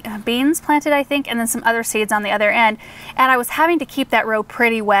beans planted, I think, and then some other seeds on the other end. And I was having to keep that row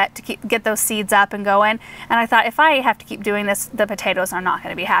pretty wet to get those seeds up and going. And I thought, if I have to keep doing this, the potatoes are not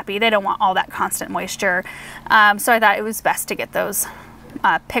going to be happy. They don't want all that constant moisture. So I thought it was best to get those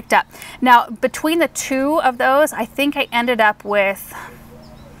picked up. Now, between the two of those, I think I ended up with,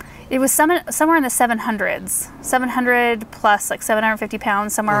 it was somewhere in the 700s, 700 plus like 750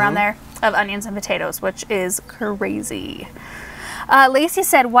 pounds, somewhere around there, of onions and potatoes, which is crazy. Lacey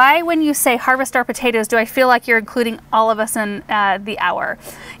said, why when you say harvest our potatoes do I feel like you're including all of us in the hour?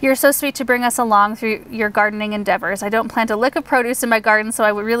 You're so sweet to bring us along through your gardening endeavors. I don't plant a lick of produce in my garden, so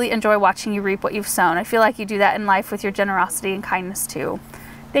I would really enjoy watching you reap what you've sown. I feel like you do that in life with your generosity and kindness too.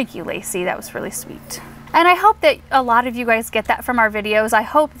 Thank you, Lacey. That was really sweet. And I hope that a lot of you guys get that from our videos. I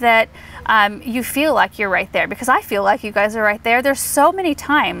hope that you feel like you're right there, because I feel like you guys are right there. There's so many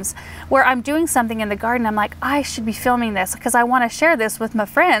times where I'm doing something in the garden, I'm like, I should be filming this because I want to share this with my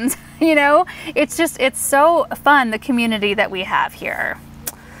friends. You know, it's so fun, the community that we have here.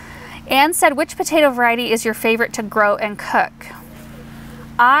 Anne said, which potato variety is your favorite to grow and cook?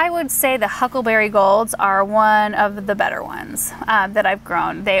 I would say the Huckleberry Golds are one of the better ones that I've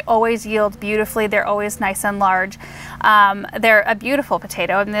grown. They always yield beautifully. They're always nice and large. They're a beautiful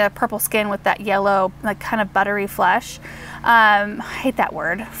potato, and the purple skin with that yellow, like kind of buttery flesh. I hate that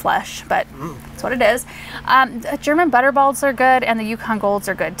word, flesh, but that's what it is. German Butterballs are good, and the Yukon Golds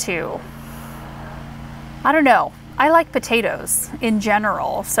are good too. I don't know. I like potatoes in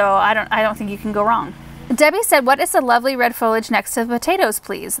general, so I don't think you can go wrong. Debbie said, what is the lovely red foliage next to the potatoes,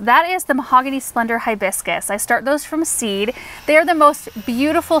 please? That is the Mahogany Splendor Hibiscus. I start those from seed. They are the most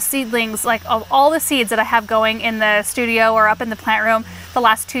beautiful seedlings, like of all the seeds that I have going in the studio or up in the plant room the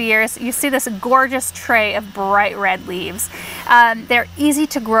last 2 years. You see this gorgeous tray of bright red leaves. They're easy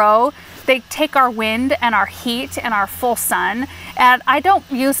to grow. They take our wind and our heat and our full sun, and I don't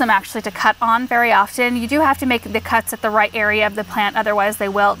use them actually to cut on very often. You do have to make the cuts at the right area of the plant, otherwise they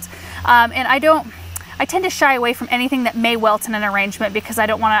wilt. And I tend to shy away from anything that may wilt in an arrangement because I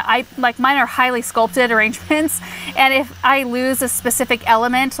don't want to, like mine are highly sculpted arrangements, and if I lose a specific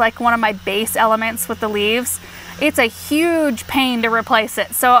element, like one of my base elements with the leaves, it's a huge pain to replace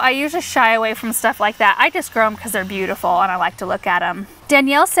it. So I usually shy away from stuff like that. I just grow them because they're beautiful and I like to look at them.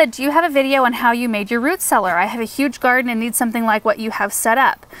 Danielle said, do you have a video on how you made your root cellar? I have a huge garden and need something like what you have set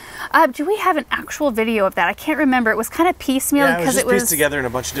up. Do we have an actual video of that? I can't remember. It was kind of piecemeal because it was pieced together in a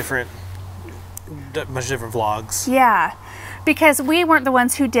bunch of different vlogs. Yeah, because we weren't the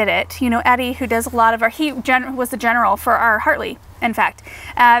ones who did it. You know, Eddie, who does a lot of our, he was the general for our Hartley, in fact,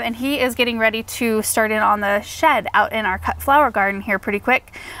 and he is getting ready to start in on the shed out in our cut flower garden here pretty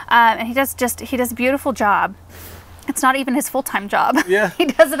quick, and he does a beautiful job. It's not even his full-time job. Yeah. He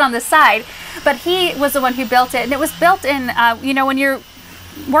does it on the side, but he was the one who built it, and it was built in, you know, when you're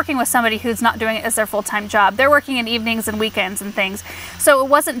working with somebody who's not doing it as their full-time job, they're working in evenings and weekends and things, so it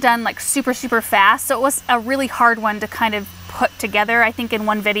wasn't done like super fast, so it was a really hard one to kind of put together, I think, in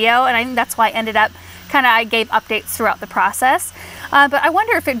one video, and I think that's why I ended up I gave updates throughout the process. But I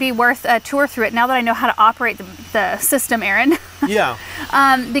wonder if it'd be worth a tour through it now that I know how to operate the system, Aaron. Yeah.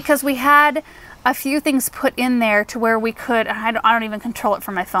 Because we had a few things put in there to where we could, I don't even control it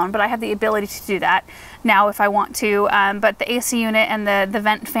from my phone, but I have the ability to do that now if I want to. But the AC unit and the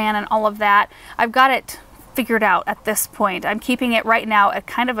vent fan and all of that, I've got it figured out at this point. I'm keeping it right now at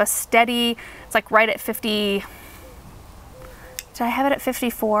kind of a steady, it's like right at 50, did I have it at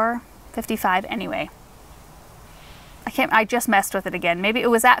 54, 55 anyway? I just messed with it again. Maybe it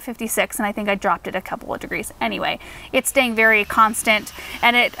was at 56 and I think I dropped it a couple of degrees. Anyway, it's staying very constant,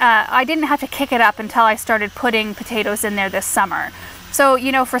 and I didn't have to kick it up until I started putting potatoes in there this summer. So,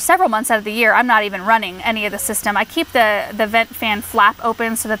 you know, for several months out of the year, I'm not even running any of the system. I keep the vent fan flap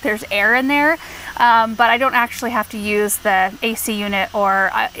open so that there's air in there, but I don't actually have to use the AC unit,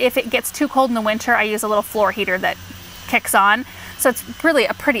 or if it gets too cold in the winter, I use a little floor heater that kicks on. So it's really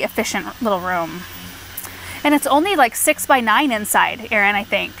a pretty efficient little room. And it's only like 6 by 9 inside, Aaron, I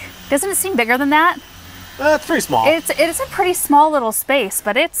think. Doesn't it seem bigger than that? It's pretty small. It is a pretty small little space,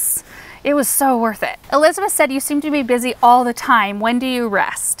 but it was so worth it. Elizabeth said, you seem to be busy all the time. When do you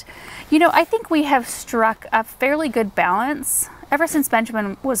rest? You know, I think we have struck a fairly good balance ever since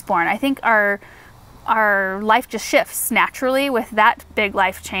Benjamin was born. I think our life just shifts naturally with that big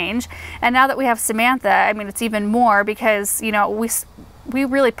life change. And now that we have Samantha, I mean, it's even more because, you know, we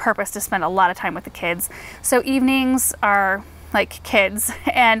really purpose to spend a lot of time with the kids. So evenings are like kids,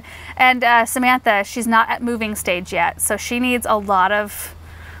 and Samantha, she's not at moving stage yet, so she needs a lot of,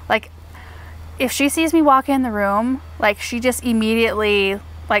 like, if she sees me walk in the room, like, she just immediately,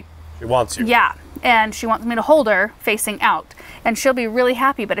 like, she wants you. Yeah, and she wants me to hold her facing out, and she'll be really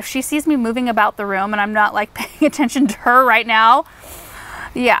happy. But if she sees me moving about the room and I'm not like paying attention to her right now,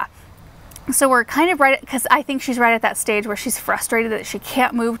 yeah. So we're kind of right, because I think she's right at that stage where she's frustrated that she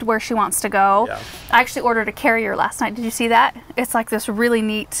can't move to where she wants to go. Yeah. I actually ordered a carrier last night. Did you see that? It's like this really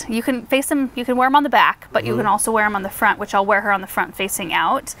neat, you can face them, you can wear them on the back, but you can also wear them on the front, which I'll wear her on the front facing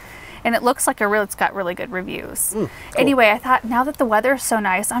out. And it looks like it's got really good reviews. Cool. Anyway, I thought now that the weather is so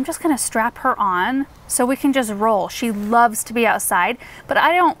nice, I'm just gonna strap her on so we can just roll. She loves to be outside, but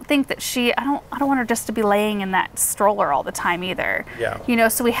I don't think that I don't want her just to be laying in that stroller all the time either. Yeah. You know,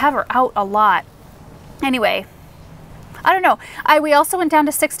 so we have her out a lot. Anyway, I don't know. We also went down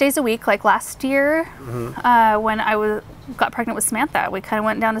to 6 days a week, like last year when I got pregnant with Samantha. We kind of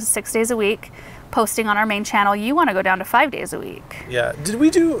went down to 6 days a week, posting on our main channel. You want to go down to 5 days a week. Yeah.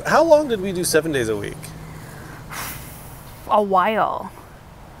 How long did we do 7 days a week? A while.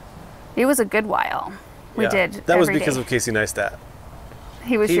 It was a good while. We did. That was because of Casey Neistat.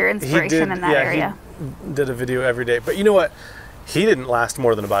 He was your inspiration in that area. He did a video every day. But you know what? He didn't last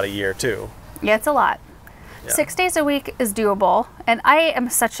more than about a year too. Yeah, it's a lot. Yeah. 6 days a week is doable. And I am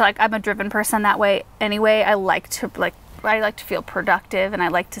I'm a driven person that way anyway. I like to feel productive, and I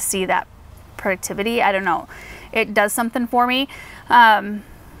like to see that productivity. I don't know, it does something for me.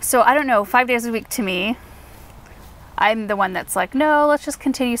 So I don't know, 5 days a week to me, I'm the one that's like, no, let's just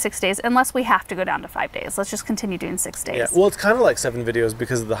continue 6 days, unless we have to go down to 5 days. Let's just continue doing 6 days. Yeah, well, it's kind of like 7 videos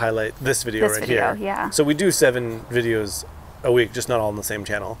because of the highlight, this video right here. Yeah. So we do 7 videos a week, just not all on the same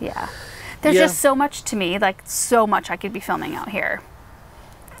channel. Yeah. There's just so much to me, like so much I could be filming out here.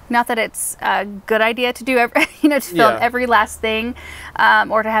 Not that it's a good idea to do to film every last thing,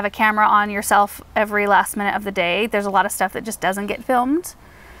 or to have a camera on yourself every last minute of the day. There's a lot of stuff that just doesn't get filmed,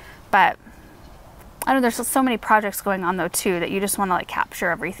 but I don't know, there's so many projects going on though too that you just want to like capture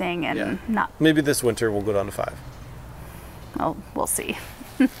everything and not. Maybe this winter we'll go down to 5. Well, we'll see.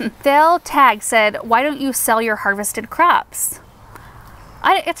 Dale Tag said, "Why don't you sell your harvested crops?"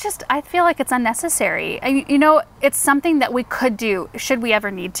 I feel like it's unnecessary. You know, it's something that we could do should we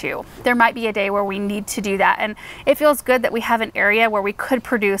ever need to. There might be a day where we need to do that, and it feels good that we have an area where we could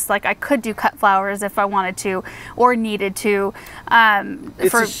produce, like I could do cut flowers if I wanted to or needed to.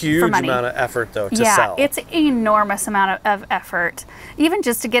 It's a huge amount of effort though to sell. Yeah, it's an enormous amount of effort, even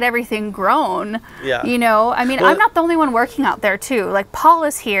just to get everything grown. Yeah. You know, I mean, I'm not the only one working out there too. Like Paul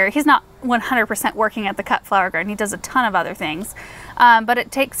is here. He's not 100% working at the cut flower garden. He does a ton of other things. But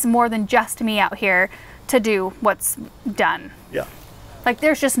it takes more than just me out here to do what's done. Yeah. Like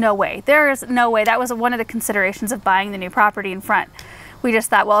there's just no way. There is no way. That was one of the considerations of buying the new property in front. We just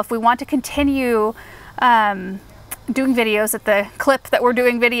thought, well, if we want to continue doing videos at the clip that we're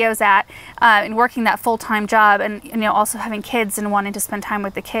doing videos at, and working that full-time job, and you know, also having kids and wanting to spend time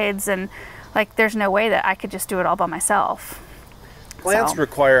with the kids, and like there's no way that I could just do it all by myself. Plants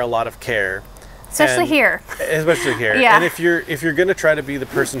require a lot of care. Especially here. Especially here. Yeah. And if you're going to try to be the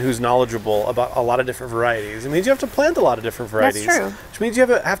person who's knowledgeable about a lot of different varieties, it means you have to plant a lot of different varieties. That's true. Which means you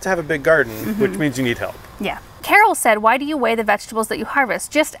have to have a big garden, which means you need help. Yeah. Carol said, "Why do you weigh the vegetables that you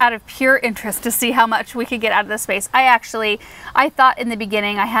harvest?" Just out of pure interest to see how much we could get out of the space. I thought in the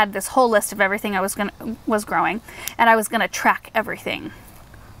beginning I had this whole list of everything I was growing, and I was going to track everything.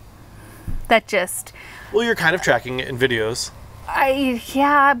 That just... Well, you're kind of tracking it in videos.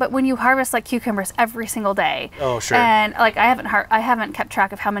 Yeah, but when you harvest like cucumbers every single day, oh sure, and like I haven't kept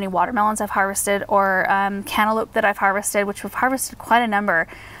track of how many watermelons I've harvested, or cantaloupe that I've harvested, which we've harvested quite a number.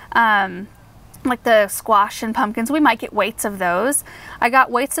 Like the squash and pumpkins, we might get weights of those. I got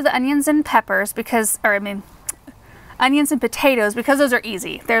weights of the onions and peppers onions and potatoes, because those are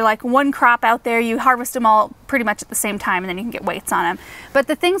easy. They're like one crop out there, you harvest them all pretty much at the same time, and then you can get weights on them. But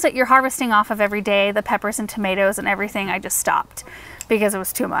the things that you're harvesting off of every day, the peppers and tomatoes and everything, I just stopped because it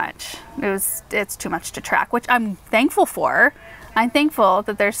was too much. It's too much to track, which I'm thankful for. I'm thankful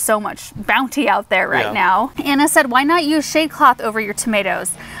that there's so much bounty out there right now. Anna said, "Why not use shade cloth over your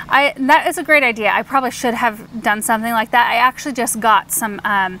tomatoes?" That is a great idea. I probably should have done something like that. I actually just got some,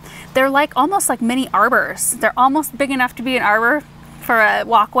 they're like almost like mini arbors. They're almost big enough to be an arbor for a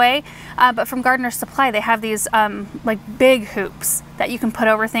walkway, but from Gardener's Supply they have these like big hoops that you can put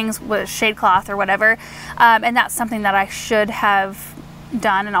over things with shade cloth or whatever, and that's something that I should have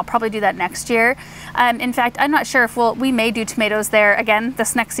done, and I'll probably do that next year. In fact, I'm not sure if we may do tomatoes there again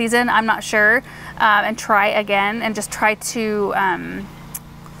this next season. I'm not sure, and try again and just try to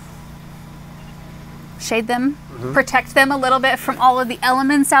shade them, protect them a little bit from all of the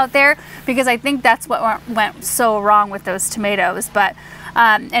elements out there, because I think that's what went so wrong with those tomatoes. But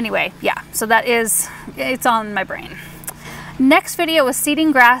anyway, yeah, so it's on my brain. Next video was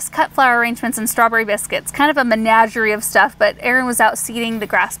seeding grass, cut flower arrangements, and strawberry biscuits. Kind of a menagerie of stuff, but Erin was out seeding the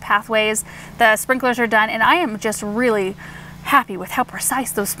grass pathways. The sprinklers are done, and I am just really happy with how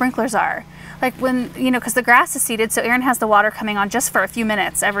precise those sprinklers are. Like when, you know, because the grass is seeded, so Aaron has the water coming on just for a few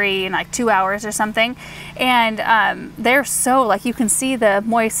minutes every like 2 hours or something. And they're so, like, you can see the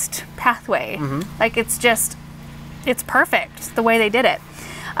moist pathway. Like it's perfect the way they did it.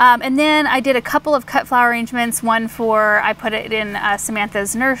 And then I did a couple of cut flower arrangements. One I put it in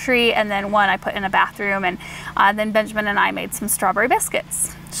Samantha's nursery, and then one I put in a bathroom. And then Benjamin and I made some strawberry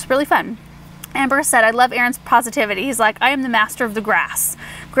biscuits. Just really fun. Amber said, I love Aaron's positivity. He's like, I am the master of the grass.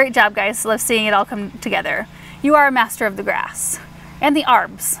 Great job, guys. Love seeing it all come together. You are a master of the grass. And the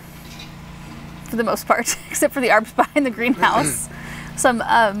arbs. For the most part. Except for the arbs behind the greenhouse. Some,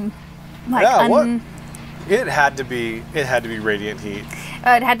 like... Yeah, what? It had to be radiant heat.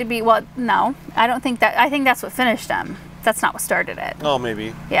 It had to be, well, no. I don't think that... I think that's what finished them. That's not what started it. Oh,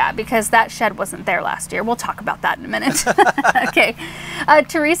 maybe. Yeah, because that shed wasn't there last year. We'll talk about that in a minute. Okay.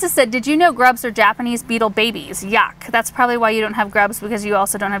 Teresa said, did you know grubs are Japanese beetle babies? Yuck. That's probably why you don't have grubs, because you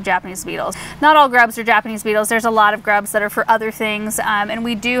also don't have Japanese beetles. Not all grubs are Japanese beetles. There's a lot of grubs that are for other things. And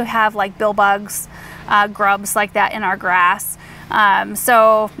we do have like billbugs, grubs like that in our grass.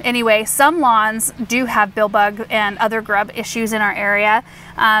 So anyway, some lawns do have billbug and other grub issues in our area,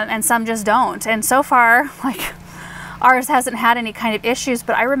 and some just don't. And so far, like... ours hasn't had any kind of issues,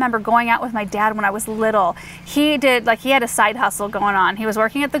 but I remember going out with my dad when I was little. He had a side hustle going on. He was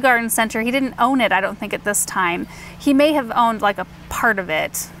working at the garden center. He didn't own it, I don't think, at this time. He may have owned like a part of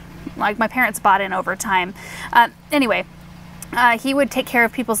it. Like my parents bought in over time. Anyway, he would take care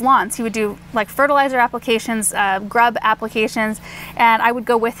of people's lawns. He would do like fertilizer applications, grub applications, and I would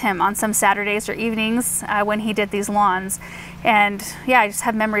go with him on some Saturdays or evenings when he did these lawns. And yeah, I just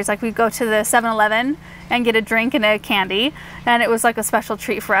have memories. Like we'd go to the 7-Eleven and get a drink and a candy, and it was like a special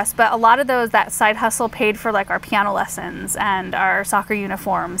treat for us. But a lot of that side hustle paid for like our piano lessons and our soccer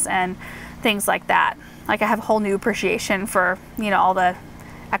uniforms and things like that. Like I have a whole new appreciation for, you know, all the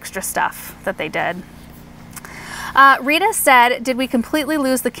extra stuff that they did. Rita said, did we completely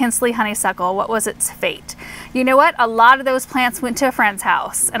lose the Kinsley honeysuckle? What was its fate? You know what? A lot of those plants went to a friend's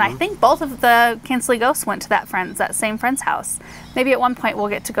house. And I think both of the Kinsley ghosts went to that same friend's house. Maybe at one point we'll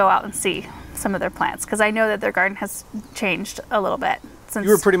get to go out and see some of their plants, because I know that their garden has changed a little bit. Since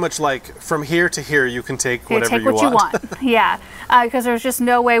you were pretty much like, from here to here, you can take whatever you want. You want. Yeah, because there's just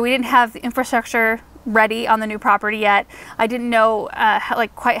no way. We didn't have the infrastructure ready on the new property yet. I didn't know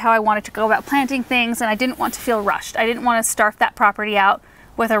quite how I wanted to go about planting things, and I didn't want to feel rushed. I didn't want to start that property out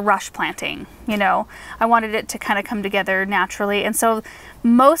with a rush planting, you know. I wanted it to kind of come together naturally, and so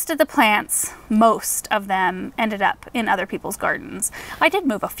most of the plants, most of them ended up in other people's gardens. I did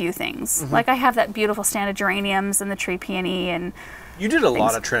move a few things. Like I have that beautiful stand of geraniums and the tree peony, and you did a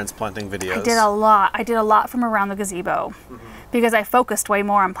lot of transplanting videos. I did a lot. I did a lot from around the gazebo. Because I focused way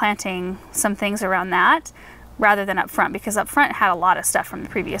more on planting some things around that rather than up front, because up front had a lot of stuff from the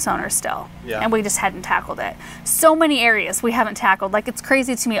previous owners still. Yeah. And we just hadn't tackled it. So many areas we haven't tackled. Like, it's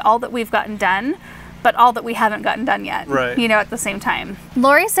crazy to me all that we've gotten done, but all that we haven't gotten done yet. Right. You know, at the same time.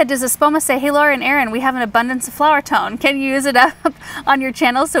 Lori said, does Espoma say, hey Laura and Aaron, we have an abundance of flower tone. Can you use it up on your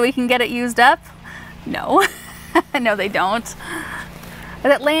channel so we can get it used up? No. No, they don't.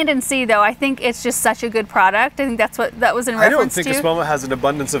 That Land and Sea, though, I think it's just such a good product. I think that's what that was in reference to. I don't think Espoma has an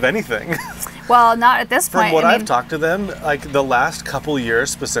abundance of anything. Well, not at this point. From what I've talked to them, like the last couple years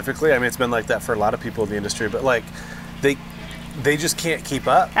specifically, I mean, it's been like that for a lot of people in the industry, but like they just can't keep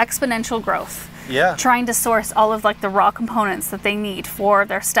up. Exponential growth. Yeah. Trying to source all of like the raw components that they need for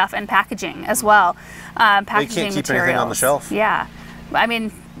their stuff, and packaging as well. Packaging they can't keep materials. anything on the shelf. Yeah. I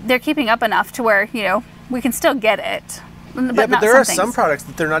mean, they're keeping up enough to where, you know, we can still get it. But there are some products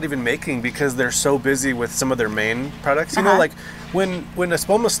that they're not even making because they're so busy with some of their main products. You know, like when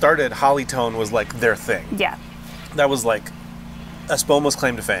Espoma started, Holly Tone was like their thing. Yeah. That was like Espoma's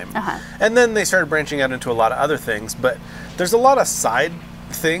claim to fame. And then they started branching out into a lot of other things. But there's a lot of side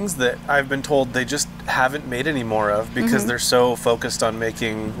things that I've been told they just haven't made any more of because they're so focused on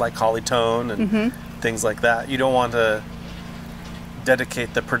making like Holly Tone and things like that. You don't want to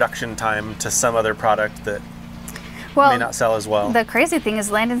dedicate the production time to some other product that may not sell as well. The crazy thing is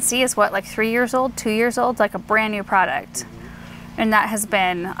Land and Sea is what, like 3 years old, 2 years old, like a brand new product. And that has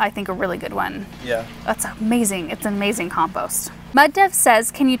been, I think, a really good one. Yeah. That's amazing. It's an amazing compost. Mud Dev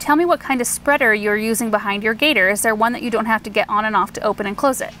says, can you tell me what kind of spreader you're using behind your gator? Is there one that you don't have to get on and off to open and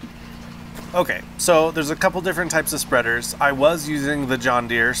close it? Okay, so there's a couple different types of spreaders. I was using the John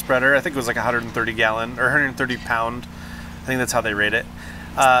Deere spreader. I think it was like 130 gallon or 130 pound. I think that's how they rate it.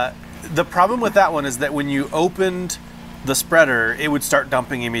 The problem with that one is that when you opened the spreader, it would start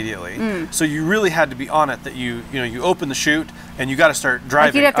dumping immediately. So you really had to be on it, that you open the chute and you got to start driving.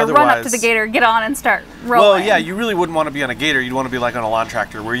 Like you'd have to run up to the gator, get on and start rolling. Well, yeah, you really wouldn't want to be on a gator. You'd want to be like on a lawn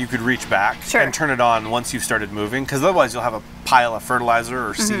tractor where you could reach back and turn it on once you've started moving, because otherwise you'll have a pile of fertilizer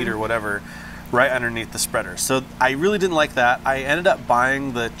or seed or whatever right underneath the spreader. So I really didn't like that. I ended up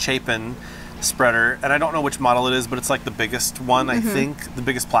buying the Chapin spreader, and I don't know which model it is, but it's like the biggest one, I think, the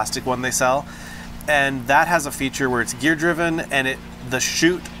biggest plastic one they sell. And that has a feature where it's gear driven, and the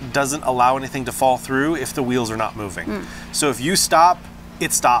chute doesn't allow anything to fall through if the wheels are not moving. So if you stop,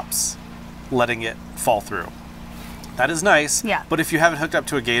 it stops letting it fall through. That is nice, but if you have it hooked up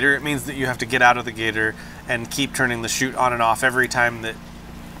to a gator, it means that you have to get out of the gator and keep turning the chute on and off every time that...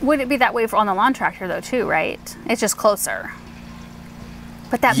 Would it be that way on the lawn tractor though too, right? It's just closer.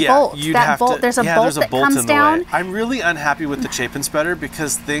 But that bolt, there's a bolt that comes down. I'm really unhappy with the Chapin spreader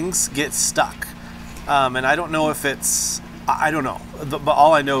because things get stuck. And I don't know if it's, I don't know. But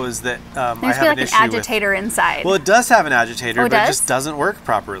all I know is that I have an issue with... an agitator inside. Well, it does have an agitator, but it just doesn't work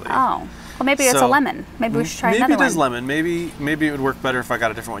properly. Oh. Well, maybe it's a lemon. Maybe we should try another one. Maybe it is lemon. Maybe it would work better if I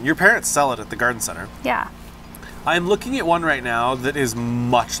got a different one. Your parents sell it at the garden center. Yeah. I'm looking at one right now that is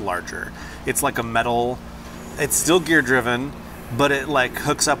much larger. It's like a metal, it's still gear driven, but it like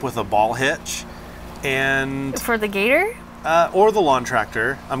hooks up with a ball hitch. And for the gator? Or the lawn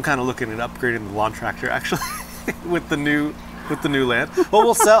tractor. I'm kind of looking at upgrading the lawn tractor actually with the new land. Well,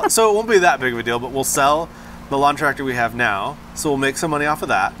 we'll sell, so it won't be that big of a deal, but we'll sell the lawn tractor we have now, so we'll make some money off of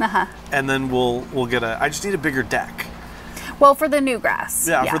that. And then we'll get I just need a bigger deck. Well, for the new grass.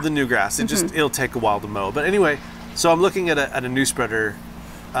 Yeah, for the new grass. It just, it'll take a while to mow. But anyway, so I'm looking at a new spreader.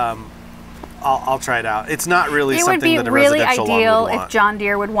 I'll try it out. It's not really something that a residential lawn would want. It would be really ideal if John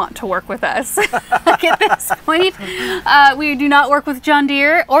Deere would want to work with us. Like at this point, we do not work with John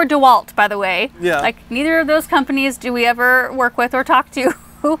Deere or DeWalt, by the way. Yeah. Like neither of those companies do we ever work with or talk to.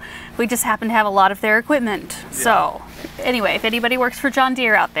 We just happen to have a lot of their equipment. Yeah. So anyway, if anybody works for John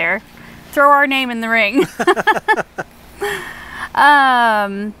Deere out there, throw our name in the ring.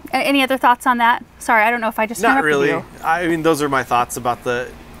 Any other thoughts on that? Sorry, I don't know if I just not really. I mean, those are my thoughts about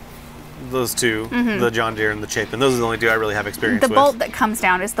those two, the John Deere and the Chapin. Those are the only two I really have experience with. The bolt that comes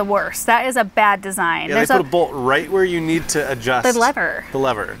down is the worst. That is a bad design. Yeah, they put a bolt right where you need to adjust the lever. The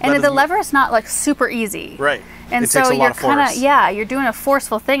lever. And the lever is not like super easy. Right. And so you're kind of, you're doing a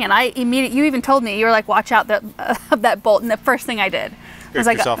forceful thing. And you even told me, you were like, watch out that bolt. And the first thing I did was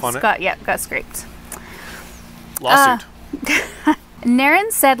I got scraped. Lawsuit.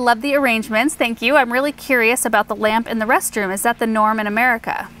 Naren said, love the arrangements. Thank you. I'm really curious about the lamp in the restroom. Is that the norm in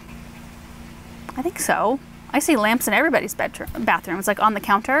America? I think so. I see lamps in everybody's bathrooms, like on the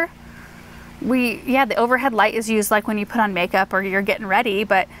counter. The overhead light is used like when you put on makeup or you're getting ready,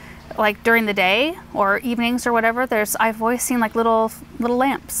 but like during the day or evenings or whatever, I've always seen like little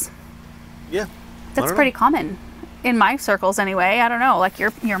lamps. Yeah. That's pretty common in my circles anyway. I don't know, like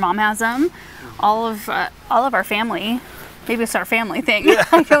your mom has them. All of our family. Maybe it's our family thing. Yeah.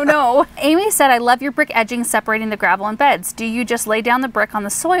 I don't know. Amy said, I love your brick edging separating the gravel and beds. Do you just lay down the brick on the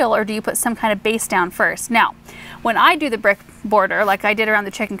soil or do you put some kind of base down first? Now, when I do the brick border, like I did around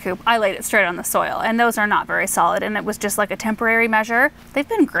the chicken coop, I laid it straight on the soil and those are not very solid and it was just like a temporary measure. They've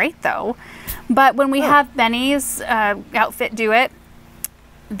been great though. But when we have Benny's outfit do it,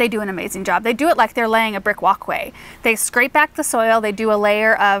 they do an amazing job. They do it like they're laying a brick walkway. They scrape back the soil, they do a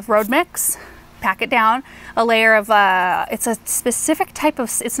layer of road mix, pack it down, a layer of, it's a specific type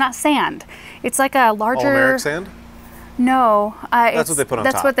of, it's not sand. It's like a larger... All-Americ sand? No. That's what they put on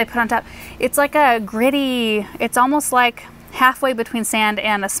top. That's what they put on top. It's like a gritty, it's almost like halfway between sand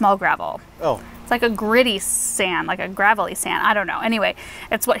and a small gravel. Oh. It's like a gritty sand, like a gravelly sand. I don't know. Anyway,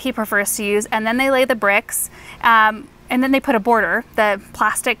 it's what he prefers to use. And then they lay the bricks. And then they put a border, the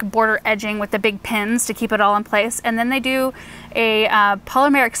plastic border edging with the big pins to keep it all in place. And then they do a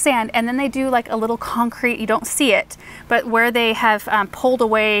polymeric sand, and then they do like a little concrete, you don't see it, but where they have pulled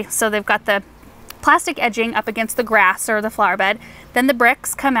away, so they've got the plastic edging up against the grass or the flower bed, then the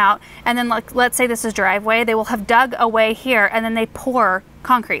bricks come out, and then like, let's say this is driveway, they will have dug away here, and then they pour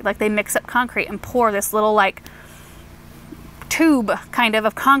concrete, like they mix up concrete and pour this little like tube kind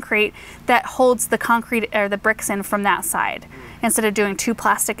of concrete that holds the concrete or the bricks in from that side instead of doing two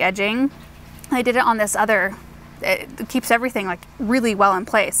plastic edging. They did it on this other, it keeps everything like really well in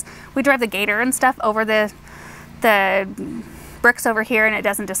place. We drive the gator and stuff over the bricks over here and it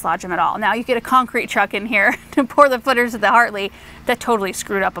doesn't dislodge them at all. Now you get a concrete truck in here to pour the footers of the Hartley that totally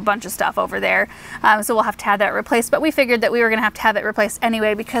screwed up a bunch of stuff over there. So we'll have to have that replaced, but we figured that we were gonna have to have it replaced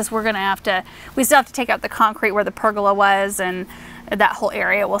anyway because we're gonna have to, we still have to take out the concrete where the pergola was and that whole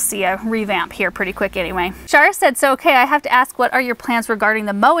area will see a revamp here pretty quick anyway. Shara said, so okay, I have to ask, what are your plans regarding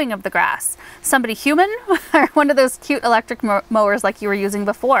the mowing of the grass? Somebody human or one of those cute electric mowers like you were using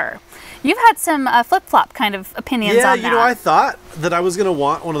before? You've had some flip-flop kind of opinions on that. Yeah, you know, I thought that I was going to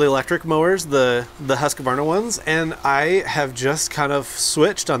want one of the electric mowers, the Husqvarna ones, and I have just kind of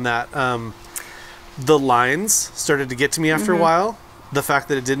switched on that. The lines started to get to me after a while. The fact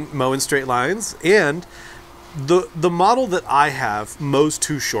that it didn't mow in straight lines, and the model that I have mows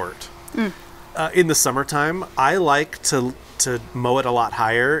too short. In the summertime, I like to mow it a lot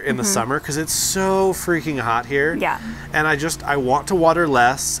higher in the summer because it's so freaking hot here. Yeah. And I want to water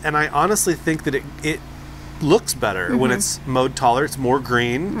less, and I honestly think that it looks better when it's mowed taller. It's more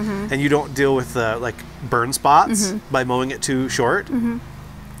green, and you don't deal with like burn spots by mowing it too short.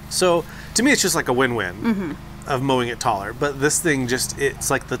 So to me, it's just like a win-win of mowing it taller. But this thing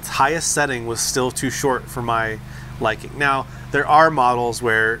it's like the highest setting was still too short for my liking. Now, there are models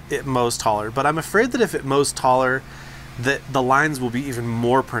where it mows taller, but I'm afraid that if it mows taller, that the lines will be even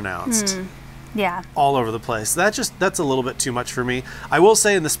more pronounced. Yeah. All over the place. That's a little bit too much for me. I will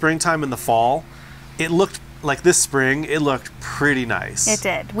say in the springtime and the fall, it looked like this spring, it looked pretty nice. It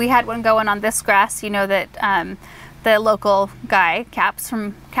did. We had one going on this grass, you know, that the local guy, Caps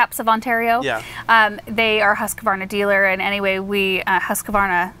of Ontario. Yeah. They are a Husqvarna dealer, and anyway,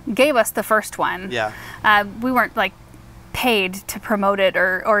 Husqvarna gave us the first one. Yeah. We weren't like paid to promote it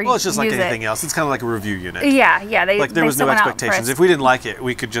or well, it's just like use anything else. It's kind of like a review unit. Yeah. There was no expectations. If we didn't like it,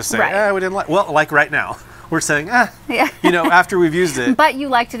 we could just say, we didn't like. Well, like right now, we're saying, yeah. You know, after we've used it. But you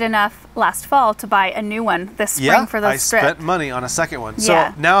liked it enough last fall to buy a new one this spring for the strip. I spent money on a second one.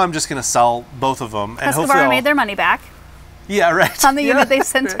 So now I'm just going to sell both of them, and hopefully Husqvarna made their money back. Yeah, right. On the unit they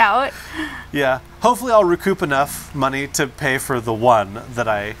sent out. Yeah. Hopefully I'll recoup enough money to pay for the one that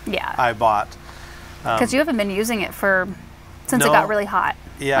I bought. Because you haven't been using it since it got really hot.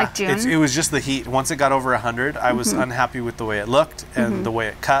 Yeah. Like June. It was just the heat. Once it got over 100, I was unhappy with the way it looked and the way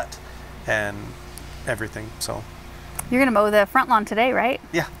it cut and everything. So you're going to mow the front lawn today, right?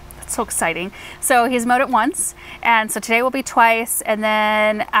 Yeah. That's so exciting. So he's mowed it once, and so today will be twice, and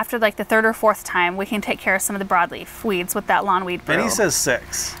then after like the third or fourth time, we can take care of some of the broadleaf weeds with that lawn weed brew. Benny says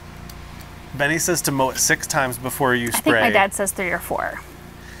 6. Benny says to mow it 6 times before you spray. I think my dad says 3 or 4.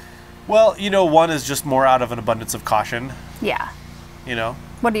 Well, you know, 1 is just more out of an abundance of caution. Yeah. You know?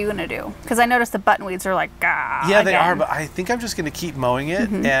 What are you going to do? Because I noticed the buttonweeds are like, yeah, they are, but I think I'm just going to keep mowing it,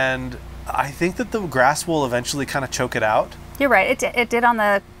 and I think that the grass will eventually kind of choke it out. You're right. It did on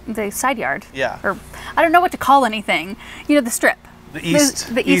the side yard. Yeah. Or I don't know what to call anything. You know, the strip. The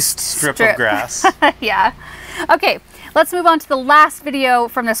east strip of grass. Yeah. Okay. Let's move on to the last video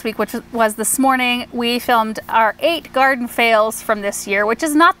from this week, which was this morning. We filmed our 8 garden fails from this year, which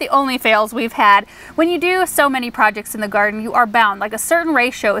is not the only fails we've had. When you do so many projects in the garden, you are bound. Like a certain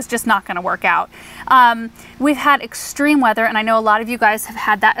ratio is just not going to work out. We've had extreme weather, and I know a lot of you guys have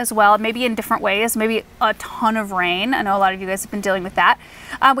had that as well, maybe in different ways, maybe a ton of rain. I know a lot of you guys have been dealing with that.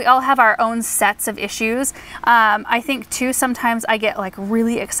 We all have our own sets of issues. I think too, sometimes I get like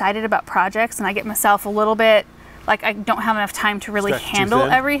really excited about projects and I get myself a little bit like I don't have enough time to really handle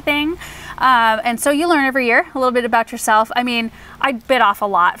everything. And so you learn every year a little bit about yourself. I mean, I bit off a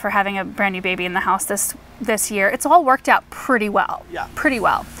lot for having a brand new baby in the house this year. It's all worked out pretty well. Yeah. Pretty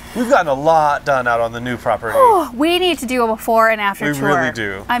well. We've gotten a lot done out on the new property. Oh, we need to do a before and after tour. We really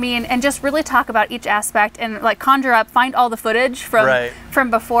do. I mean, and just really talk about each aspect and like conjure up, find all the footage from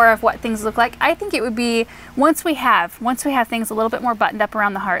before of what things look like. I think it would be once we have things a little bit more buttoned up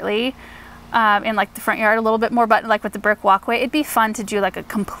around the Hartley, in like the front yard, a little bit more buttoned, like with the brick walkway, it'd be fun to do like a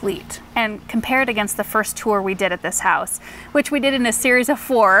complete and compare it against the first tour we did at this house, which we did in a series of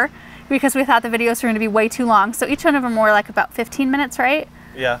 4 because we thought the videos were going to be way too long. So each one of them were like about 15 minutes, right?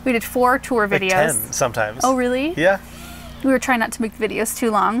 Yeah. We did 4 tour videos. Like 10 sometimes. Oh, really? Yeah. We were trying not to make the videos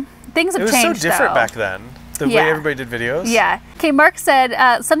too long. Things have changed, It was so different back then. The way everybody did videos. Yeah. Okay, Mark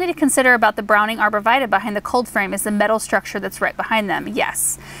said, something to consider about the Browning arborvitae behind the cold frame is the metal structure that's right behind them.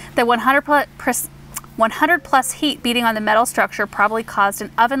 Yes. The 100 plus heat beating on the metal structure probably caused an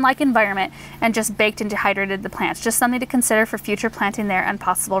oven-like environment and just baked and dehydrated the plants. Just something to consider for future planting there and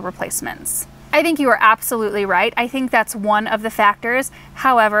possible replacements. I think you are absolutely right. I think that's one of the factors.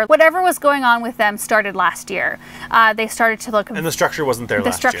 However, whatever was going on with them started last year. They started to look... And the structure wasn't there last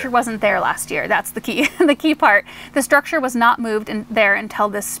year. The structure wasn't there last year. That's the key, the key part. The structure was not moved in there until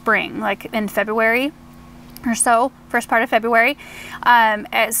this spring, like in February or so, first part of February.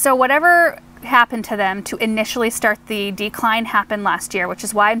 So whatever happened to them to initially start the decline happened last year, which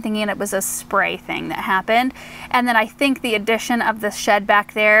is why I'm thinking it was a spray thing that happened. And then I think the addition of the shed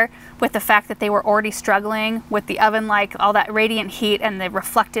back there, with the fact that they were already struggling with the oven, like all that radiant heat and the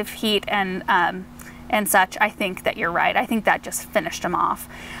reflective heat and such, I think that you're right. I think that just finished them off.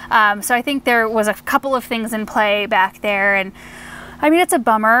 So I think there was a couple of things in play back there, and I mean, it's a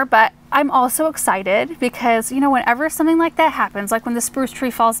bummer, but I'm also excited because, you know, whenever something like that happens, like when the spruce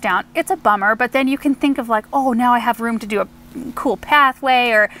tree falls down, it's a bummer, but then you can think of like, oh, now I have room to do a cool pathway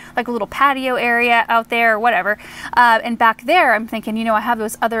or like a little patio area out there or whatever. And back there, I'm thinking, you know, I have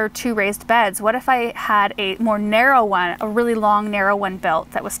those other 2 raised beds. What if I had a more narrow one, a really long, narrow one built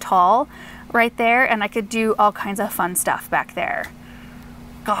that was tall right there, and I could do all kinds of fun stuff back there?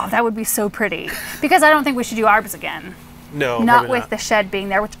 Oh, that would be so pretty. Because I don't think we should do arbs again. No, not with the shed being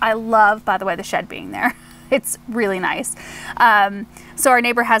there, which I love, by the way, the shed being there. It's really nice. So our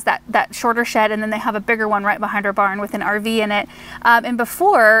neighbor has that shorter shed, and then they have a bigger one right behind our barn with an RV in it. And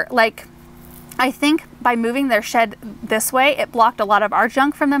before, like, I think by moving their shed this way, it blocked a lot of our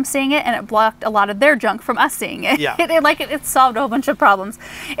junk from them seeing it, and it blocked a lot of their junk from us seeing it. Yeah. It solved a whole bunch of problems.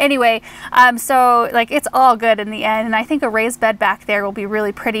 Anyway, so like it's all good in the end, and I think a raised bed back there will be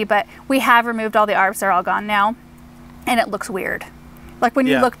really pretty, but we have removed all the arbs. They're all gone now. And it looks weird. Like when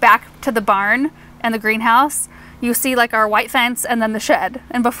you look back to the barn and the greenhouse, you see like our white fence and then the shed.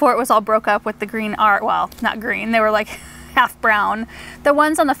 And before it was all broke up with the green art, well, not green, they were like half brown. The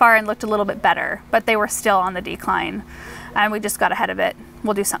ones on the far end looked a little bit better, but they were still on the decline. And we just got ahead of it.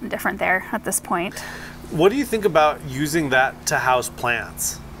 We'll do something different there at this point. What do you think about using that to house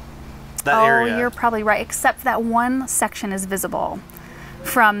plants? That area? Oh, you're probably right, except that one section is visible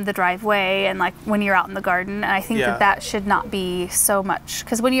from the driveway and like when you're out in the garden, and I think that should not be so much,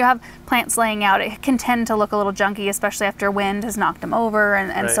 because when you have plants laying out, it can tend to look a little junky, especially after wind has knocked them over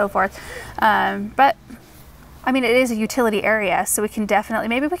and so forth. But I mean, it is a utility area, so we can definitely,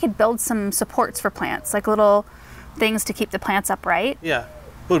 maybe we could build some supports for plants, like little things to keep the plants upright. Yeah,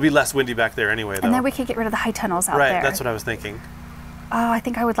 it would be less windy back there anyway, though. And then we could get rid of the high tunnels out there. Right, that's what I was thinking. Oh, I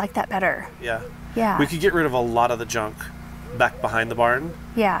think I would like that better. Yeah. Yeah. We could get rid of a lot of the junk back behind the barn.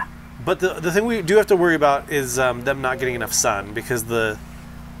 Yeah. But the thing we do have to worry about is them not getting enough sun, because the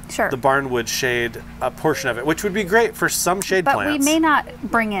barn would shade a portion of it, which would be great for some shade plants. But we may not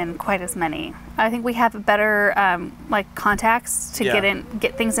bring in quite as many. I think we have better like contacts to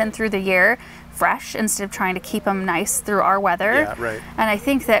get things in through the year fresh, instead of trying to keep them nice through our weather. Yeah, right. And I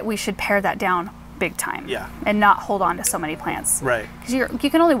think that we should pare that down big time. Yeah. And not hold on to so many plants. Right. Because you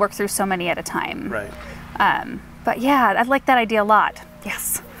can only work through so many at a time. Right. But yeah, I like that idea a lot.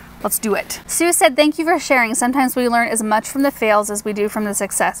 Yes, let's do it. Sue said, thank you for sharing. Sometimes we learn as much from the fails as we do from the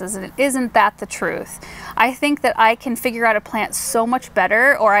successes, and isn't that the truth? I think that I can figure out a plant so much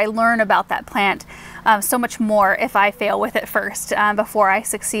better, or I learn about that plant so much more if I fail with it first before I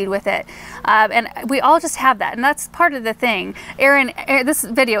succeed with it. And we all just have that, and that's part of the thing. Aaron, this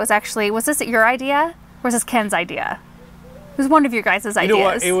video is actually, was this your idea, or was this Ken's idea? It was one of your guys' ideas. You know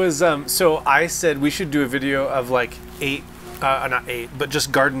what? It was, so I said we should do a video of like not 8, but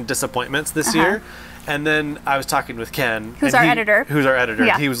just garden disappointments this year. And then I was talking with Ken. Who's our editor. Who's our editor.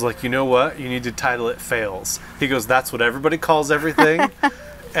 Yeah. He was like, you know what? You need to title it Fails. He goes, that's what everybody calls everything.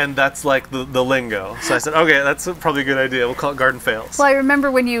 And that's like the lingo. So I said, okay, that's probably a good idea. We'll call it Garden Fails. Well, I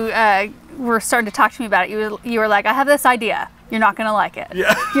remember when you were starting to talk to me about it, you were like, I have this idea. You're not going to like it.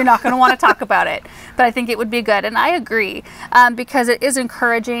 Yeah. You're not going to want to talk about it. But I think it would be good. And I agree, because it is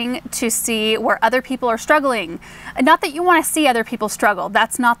encouraging to see where other people are struggling. Not that you want to see other people struggle.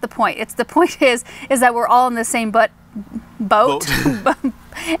 That's not the point. It's the point is that we're all in the same boat.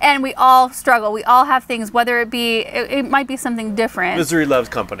 And we all struggle. We all have things, whether it might be something different. Misery loves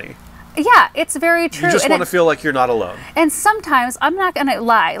company. Yeah, it's very true. You just want to feel like you're not alone. And sometimes, I'm not going to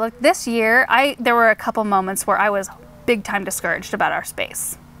lie, like this year, there were a couple moments where I was big time discouraged about our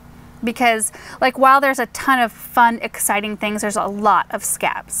space. Because like while there's a ton of fun, exciting things, there's a lot of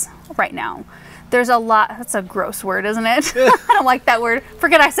scabs right now. There's a lot, that's a gross word, isn't it? I don't like that word.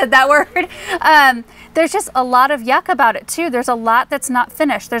 Forget I said that word. There's just a lot of yuck about it too. There's a lot that's not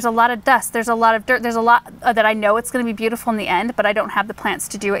finished. There's a lot of dust. There's a lot of dirt. There's a lot that I know it's going to be beautiful in the end, but I don't have the plants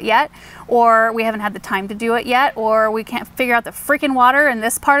to do it yet. Or we haven't had the time to do it yet. Or we can't figure out the freaking water in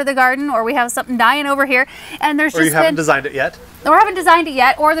this part of the garden. Or we have something dying over here. And there's just you haven't designed it yet. Or haven't designed it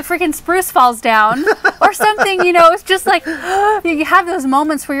yet, or the freaking spruce falls down, or something, you know, it's just like, you have those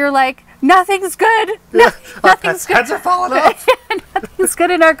moments where you're like, nothing's good. Nothing's good. Heads are falling off. Nothing's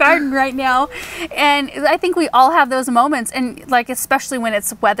good in our garden right now. And I think we all have those moments, and like especially when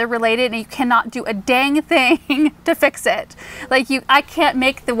it's weather related and you cannot do a dang thing to fix it. Like I can't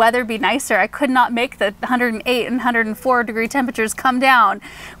make the weather be nicer. I could not make the 108 and 104 degree temperatures come down.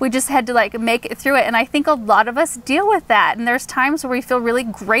 We just had to like make it through it. And I think a lot of us deal with that. And there's times where we feel really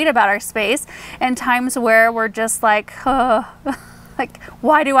great about our space and times where we're just like, like,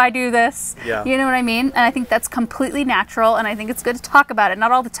 why do I do this? Yeah. You know what I mean? And I think that's completely natural, and I think it's good to talk about it.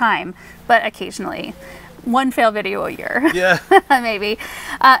 Not all the time, but occasionally. One fail video a year. Yeah. Maybe.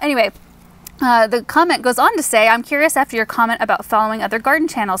 Anyway, the comment goes on to say, I'm curious after your comment about following other garden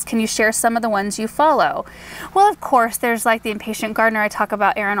channels. Can you share some of the ones you follow? Well, of course, there's like the Impatient Gardener. I talk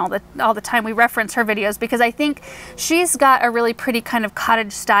about Erin all the time. We reference her videos because I think she's got a really pretty kind of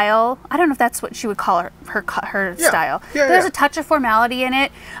cottage style. I don't know if that's what she would call her style. Yeah, there's a touch of formality in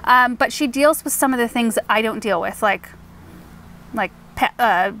it, but she deals with some of the things that I don't deal with, like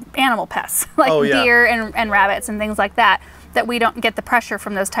animal pests, like deer and rabbits and things like that we don't get the pressure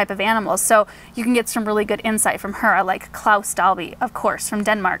from those type of animals. So you can get some really good insight from her. I like Klaus Dalby, of course, from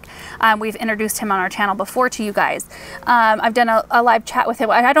Denmark. We've introduced him on our channel before to you guys. I've done a live chat with him.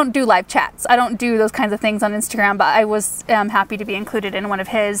 I don't do live chats. I don't do those kinds of things on Instagram, but I was happy to be included in one of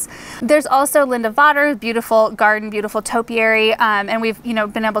his. There's also Linda Vader, beautiful garden, beautiful topiary, and we've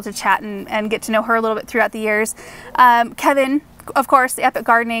been able to chat and get to know her a little bit throughout the years. Kevin, of course, the Epic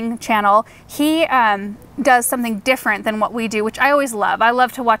Gardening channel, he does something different than what we do, which I always love. I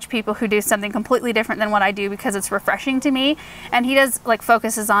love to watch people who do something completely different than what I do because it's refreshing to me. And he does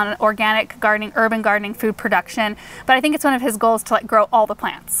focuses on organic gardening, urban gardening, food production. But I think it's one of his goals to grow all the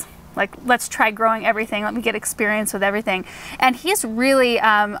plants. Like, let's try growing everything. Let me get experience with everything. And he's really,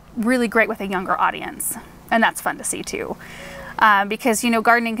 really great with a younger audience. And that's fun to see too. Because,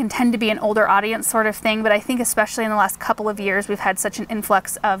 gardening can tend to be an older audience sort of thing, but I think especially in the last couple of years, we've had such an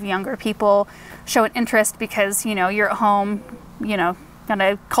influx of younger people show an interest because, you're at home, going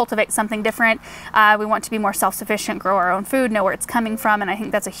to cultivate something different. We want to be more self-sufficient, grow our own food, know where it's coming from, and I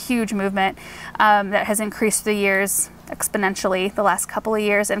think that's a huge movement that has increased through the years exponentially the last couple of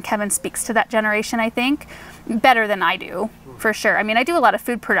years, and Kevin speaks to that generation, I think, better than I do, for sure. I mean, I do a lot of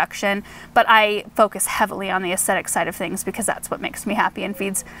food production, but I focus heavily on the aesthetic side of things because that's what makes me happy and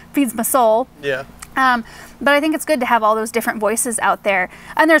feeds my soul. Yeah. But I think it's good to have all those different voices out there,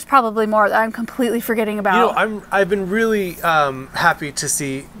 and there's probably more that I'm completely forgetting about. I've been really happy to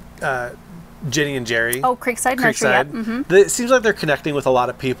see Jenny and Jerry. Oh, Creekside Nursery. Yeah. Mm-hmm. It seems like they're connecting with a lot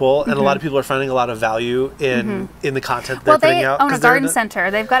of people, and a lot of people are finding a lot of value in the content they're putting out. Well, they own a garden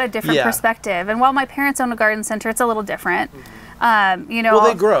center. They've got a different perspective, and while my parents own a garden center, it's a little different. Well,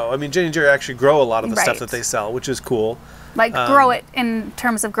 they grow. I mean, Jenny and Jerry actually grow a lot of the stuff that they sell, which is cool. Grow it in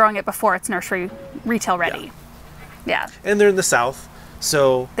terms of growing it before it's nursery retail ready. Yeah. And they're in the South,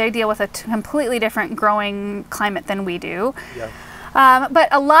 so they deal with a completely different growing climate than we do. Yeah. But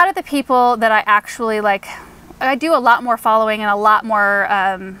a lot of the people that I actually I do a lot more following and a lot more,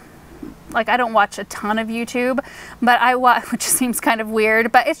 I don't watch a ton of YouTube, but I watch, which seems kind of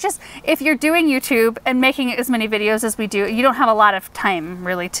weird, but it's just, if you're doing YouTube and making as many videos as we do, you don't have a lot of time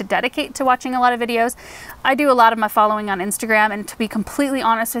really to dedicate to watching a lot of videos. I do a lot of my following on Instagram, and to be completely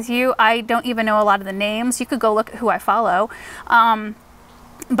honest with you, I don't even know a lot of the names. You could go look at who I follow.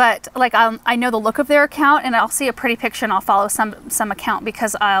 But I know the look of their account, and I'll see a pretty picture and I'll follow some account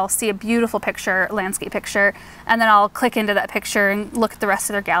because I'll see a beautiful picture, landscape picture, and then I'll click into that picture and look at the rest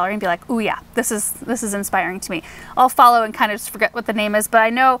of their gallery and be like, oh yeah, this is inspiring to me. I'll follow and kind of just forget what the name is, but I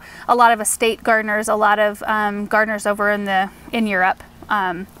know a lot of estate gardeners, a lot of gardeners over in Europe.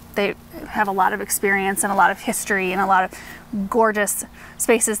 They have a lot of experience and a lot of history and a lot of gorgeous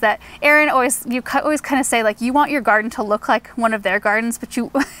spaces that Erin always kind of say, you want your garden to look like one of their gardens, but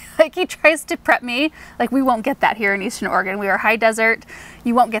he tries to prep me, we won't get that here in Eastern Oregon. We are high desert.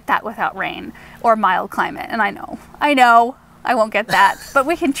 You won't get that without rain or mild climate. And I know I won't get that, but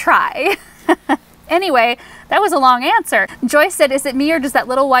we can try. Anyway, that was a long answer. Joyce said, is it me or does that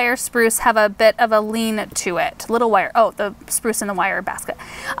little wire spruce have a bit of a lean to it? Little wire, the spruce in the wire basket.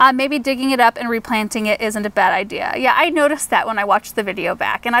 Maybe digging it up and replanting it isn't a bad idea. Yeah, I noticed that when I watched the video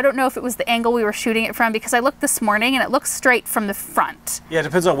back, and I don't know if it was the angle we were shooting it from, because I looked this morning and it looks straight from the front. Yeah, it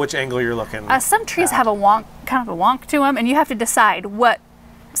depends on which angle you're looking at. Some trees have a kind of a wonk to them, and you have to decide what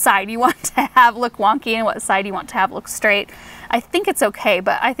side you want to have look wonky and what side you want to have look straight. I think it's okay,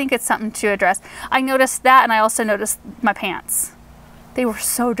 but I think it's something to address. I noticed that, and I also noticed my pants. They were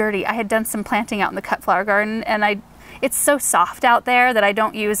so dirty. I had done some planting out in the cut flower garden, and it's so soft out there that I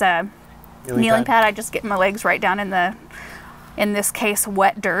don't use a kneeling pad. I just get my legs right down in the in this case,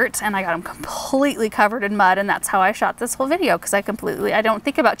 wet dirt, and I got them completely covered in mud, and that's how I shot this whole video, because I don't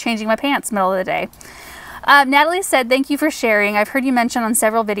think about changing my pants middle of the day. Natalie said, thank you for sharing. I've heard you mention on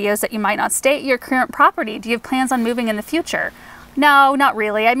several videos that you might not stay at your current property. Do you have plans on moving in the future? No, not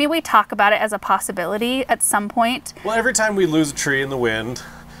really. I mean, we talk about it as a possibility at some point. Well, every time we lose a tree in the wind,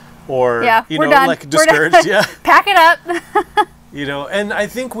 or, you know, done. like discouraged, yeah. Pack it up. You know, and I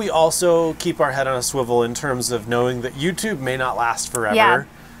think we also keep our head on a swivel in terms of knowing that YouTube may not last forever. Yeah.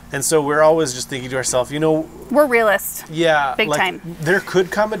 And so we're always just thinking to ourselves, you know... We're realists. Yeah. Big like, time. There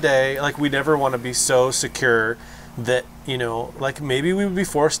could come a day, like we never want to be so secure that, you know, like maybe we would be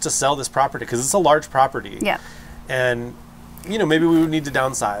forced to sell this property because it's a large property. Yeah. And, you know, maybe we would need to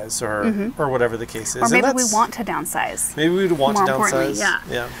downsize or whatever the case is. Or maybe we want to downsize. Maybe we would want to downsize.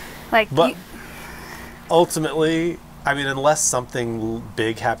 Yeah. Like, but ultimately... I mean, unless something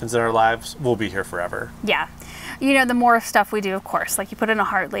big happens in our lives, we'll be here forever. Yeah. You know, the more stuff we do, of course, like you put in a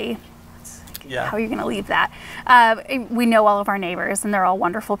Hartley. Yeah. How are you going to leave that? We know all of our neighbors, and they're all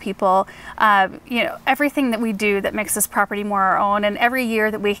wonderful people. You know, everything that we do that makes this property more our own, and every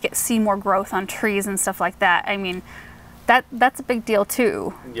year that we see more growth on trees and stuff like that, I mean, that's a big deal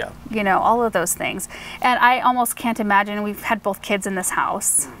too. Yeah. You know, all of those things. And I almost can't imagine, we've had both kids in this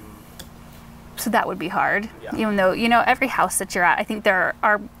house. So that would be hard, even though, you know, every house that you're at, I think there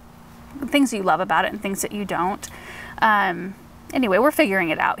are things you love about it and things that you don't. Anyway, we're figuring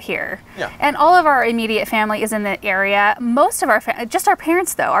it out here. Yeah. And all of our immediate family is in the area. Most of our just our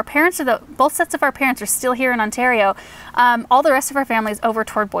parents, though. Our parents both sets of our parents are still here in Ontario. All the rest of our family is over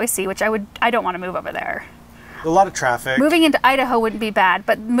toward Boise, which I don't want to move over there. A lot of traffic. Moving into Idaho wouldn't be bad,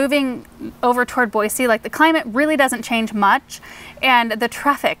 but moving over toward Boise, like the climate really doesn't change much, and the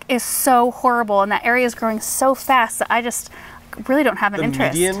traffic is so horrible, and that area is growing so fast that I just really don't have an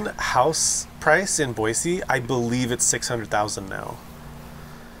interest. The median house price in Boise, I believe it's $600,000 now.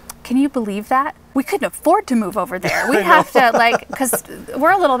 Can you believe that? We couldn't afford to move over there. We have to, like, because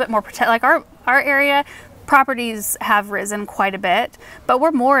we're a little bit more like our area properties have risen quite a bit, but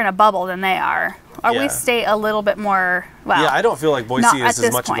we're more in a bubble than they are. Or we stay a little bit more, well, yeah, I don't feel like Boise is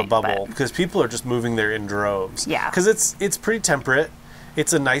as much point, of a bubble because people are just moving there in droves. Yeah. Because it's pretty temperate.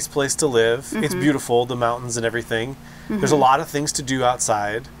 It's a nice place to live. It's beautiful, the mountains and everything. There's a lot of things to do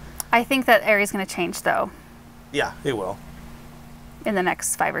outside. I think that area's going to change, though. Yeah, it will. In the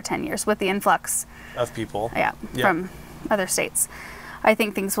next 5 or 10 years with the influx of people. Yeah, from other states. I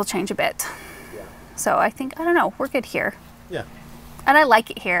think things will change a bit. Yeah. So I don't know, we're good here. Yeah. And I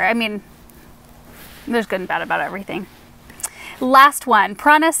like it here. I mean, there's good and bad about everything. Last one.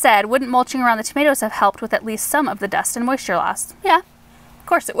 Prana said, wouldn't mulching around the tomatoes have helped with at least some of the dust and moisture loss? Yeah, of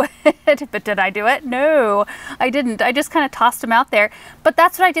course it would. But did I do it? No, I didn't. I just kind of tossed them out there. But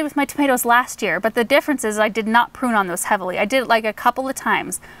that's what I did with my tomatoes last year. But the difference is I did not prune on those heavily. I did it like a couple of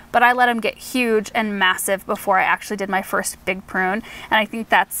times, but I let them get huge and massive before I actually did my first big prune. And I think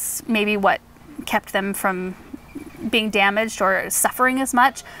that's maybe what kept them from being damaged or suffering as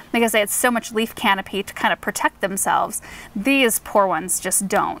much, because they had so much leaf canopy to kind of protect themselves. These poor ones just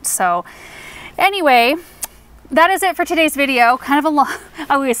don't. So anyway, that is it for today's video. Kind of a long,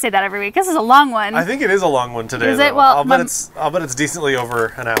 I always say that every week. This is a long one. I think it is a long one today. Is it? Well, I'll bet it's decently over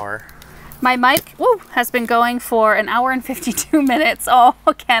an hour. My mic has been going for an hour and 52 minutes. Oh,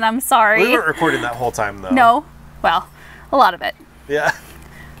 Ken, I'm sorry. We weren't recording that whole time though. No. Well, a lot of it. Yeah.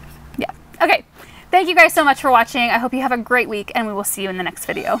 Yeah. Okay. Thank you guys so much for watching. I hope you have a great week, and we will see you in the next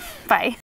video. Bye.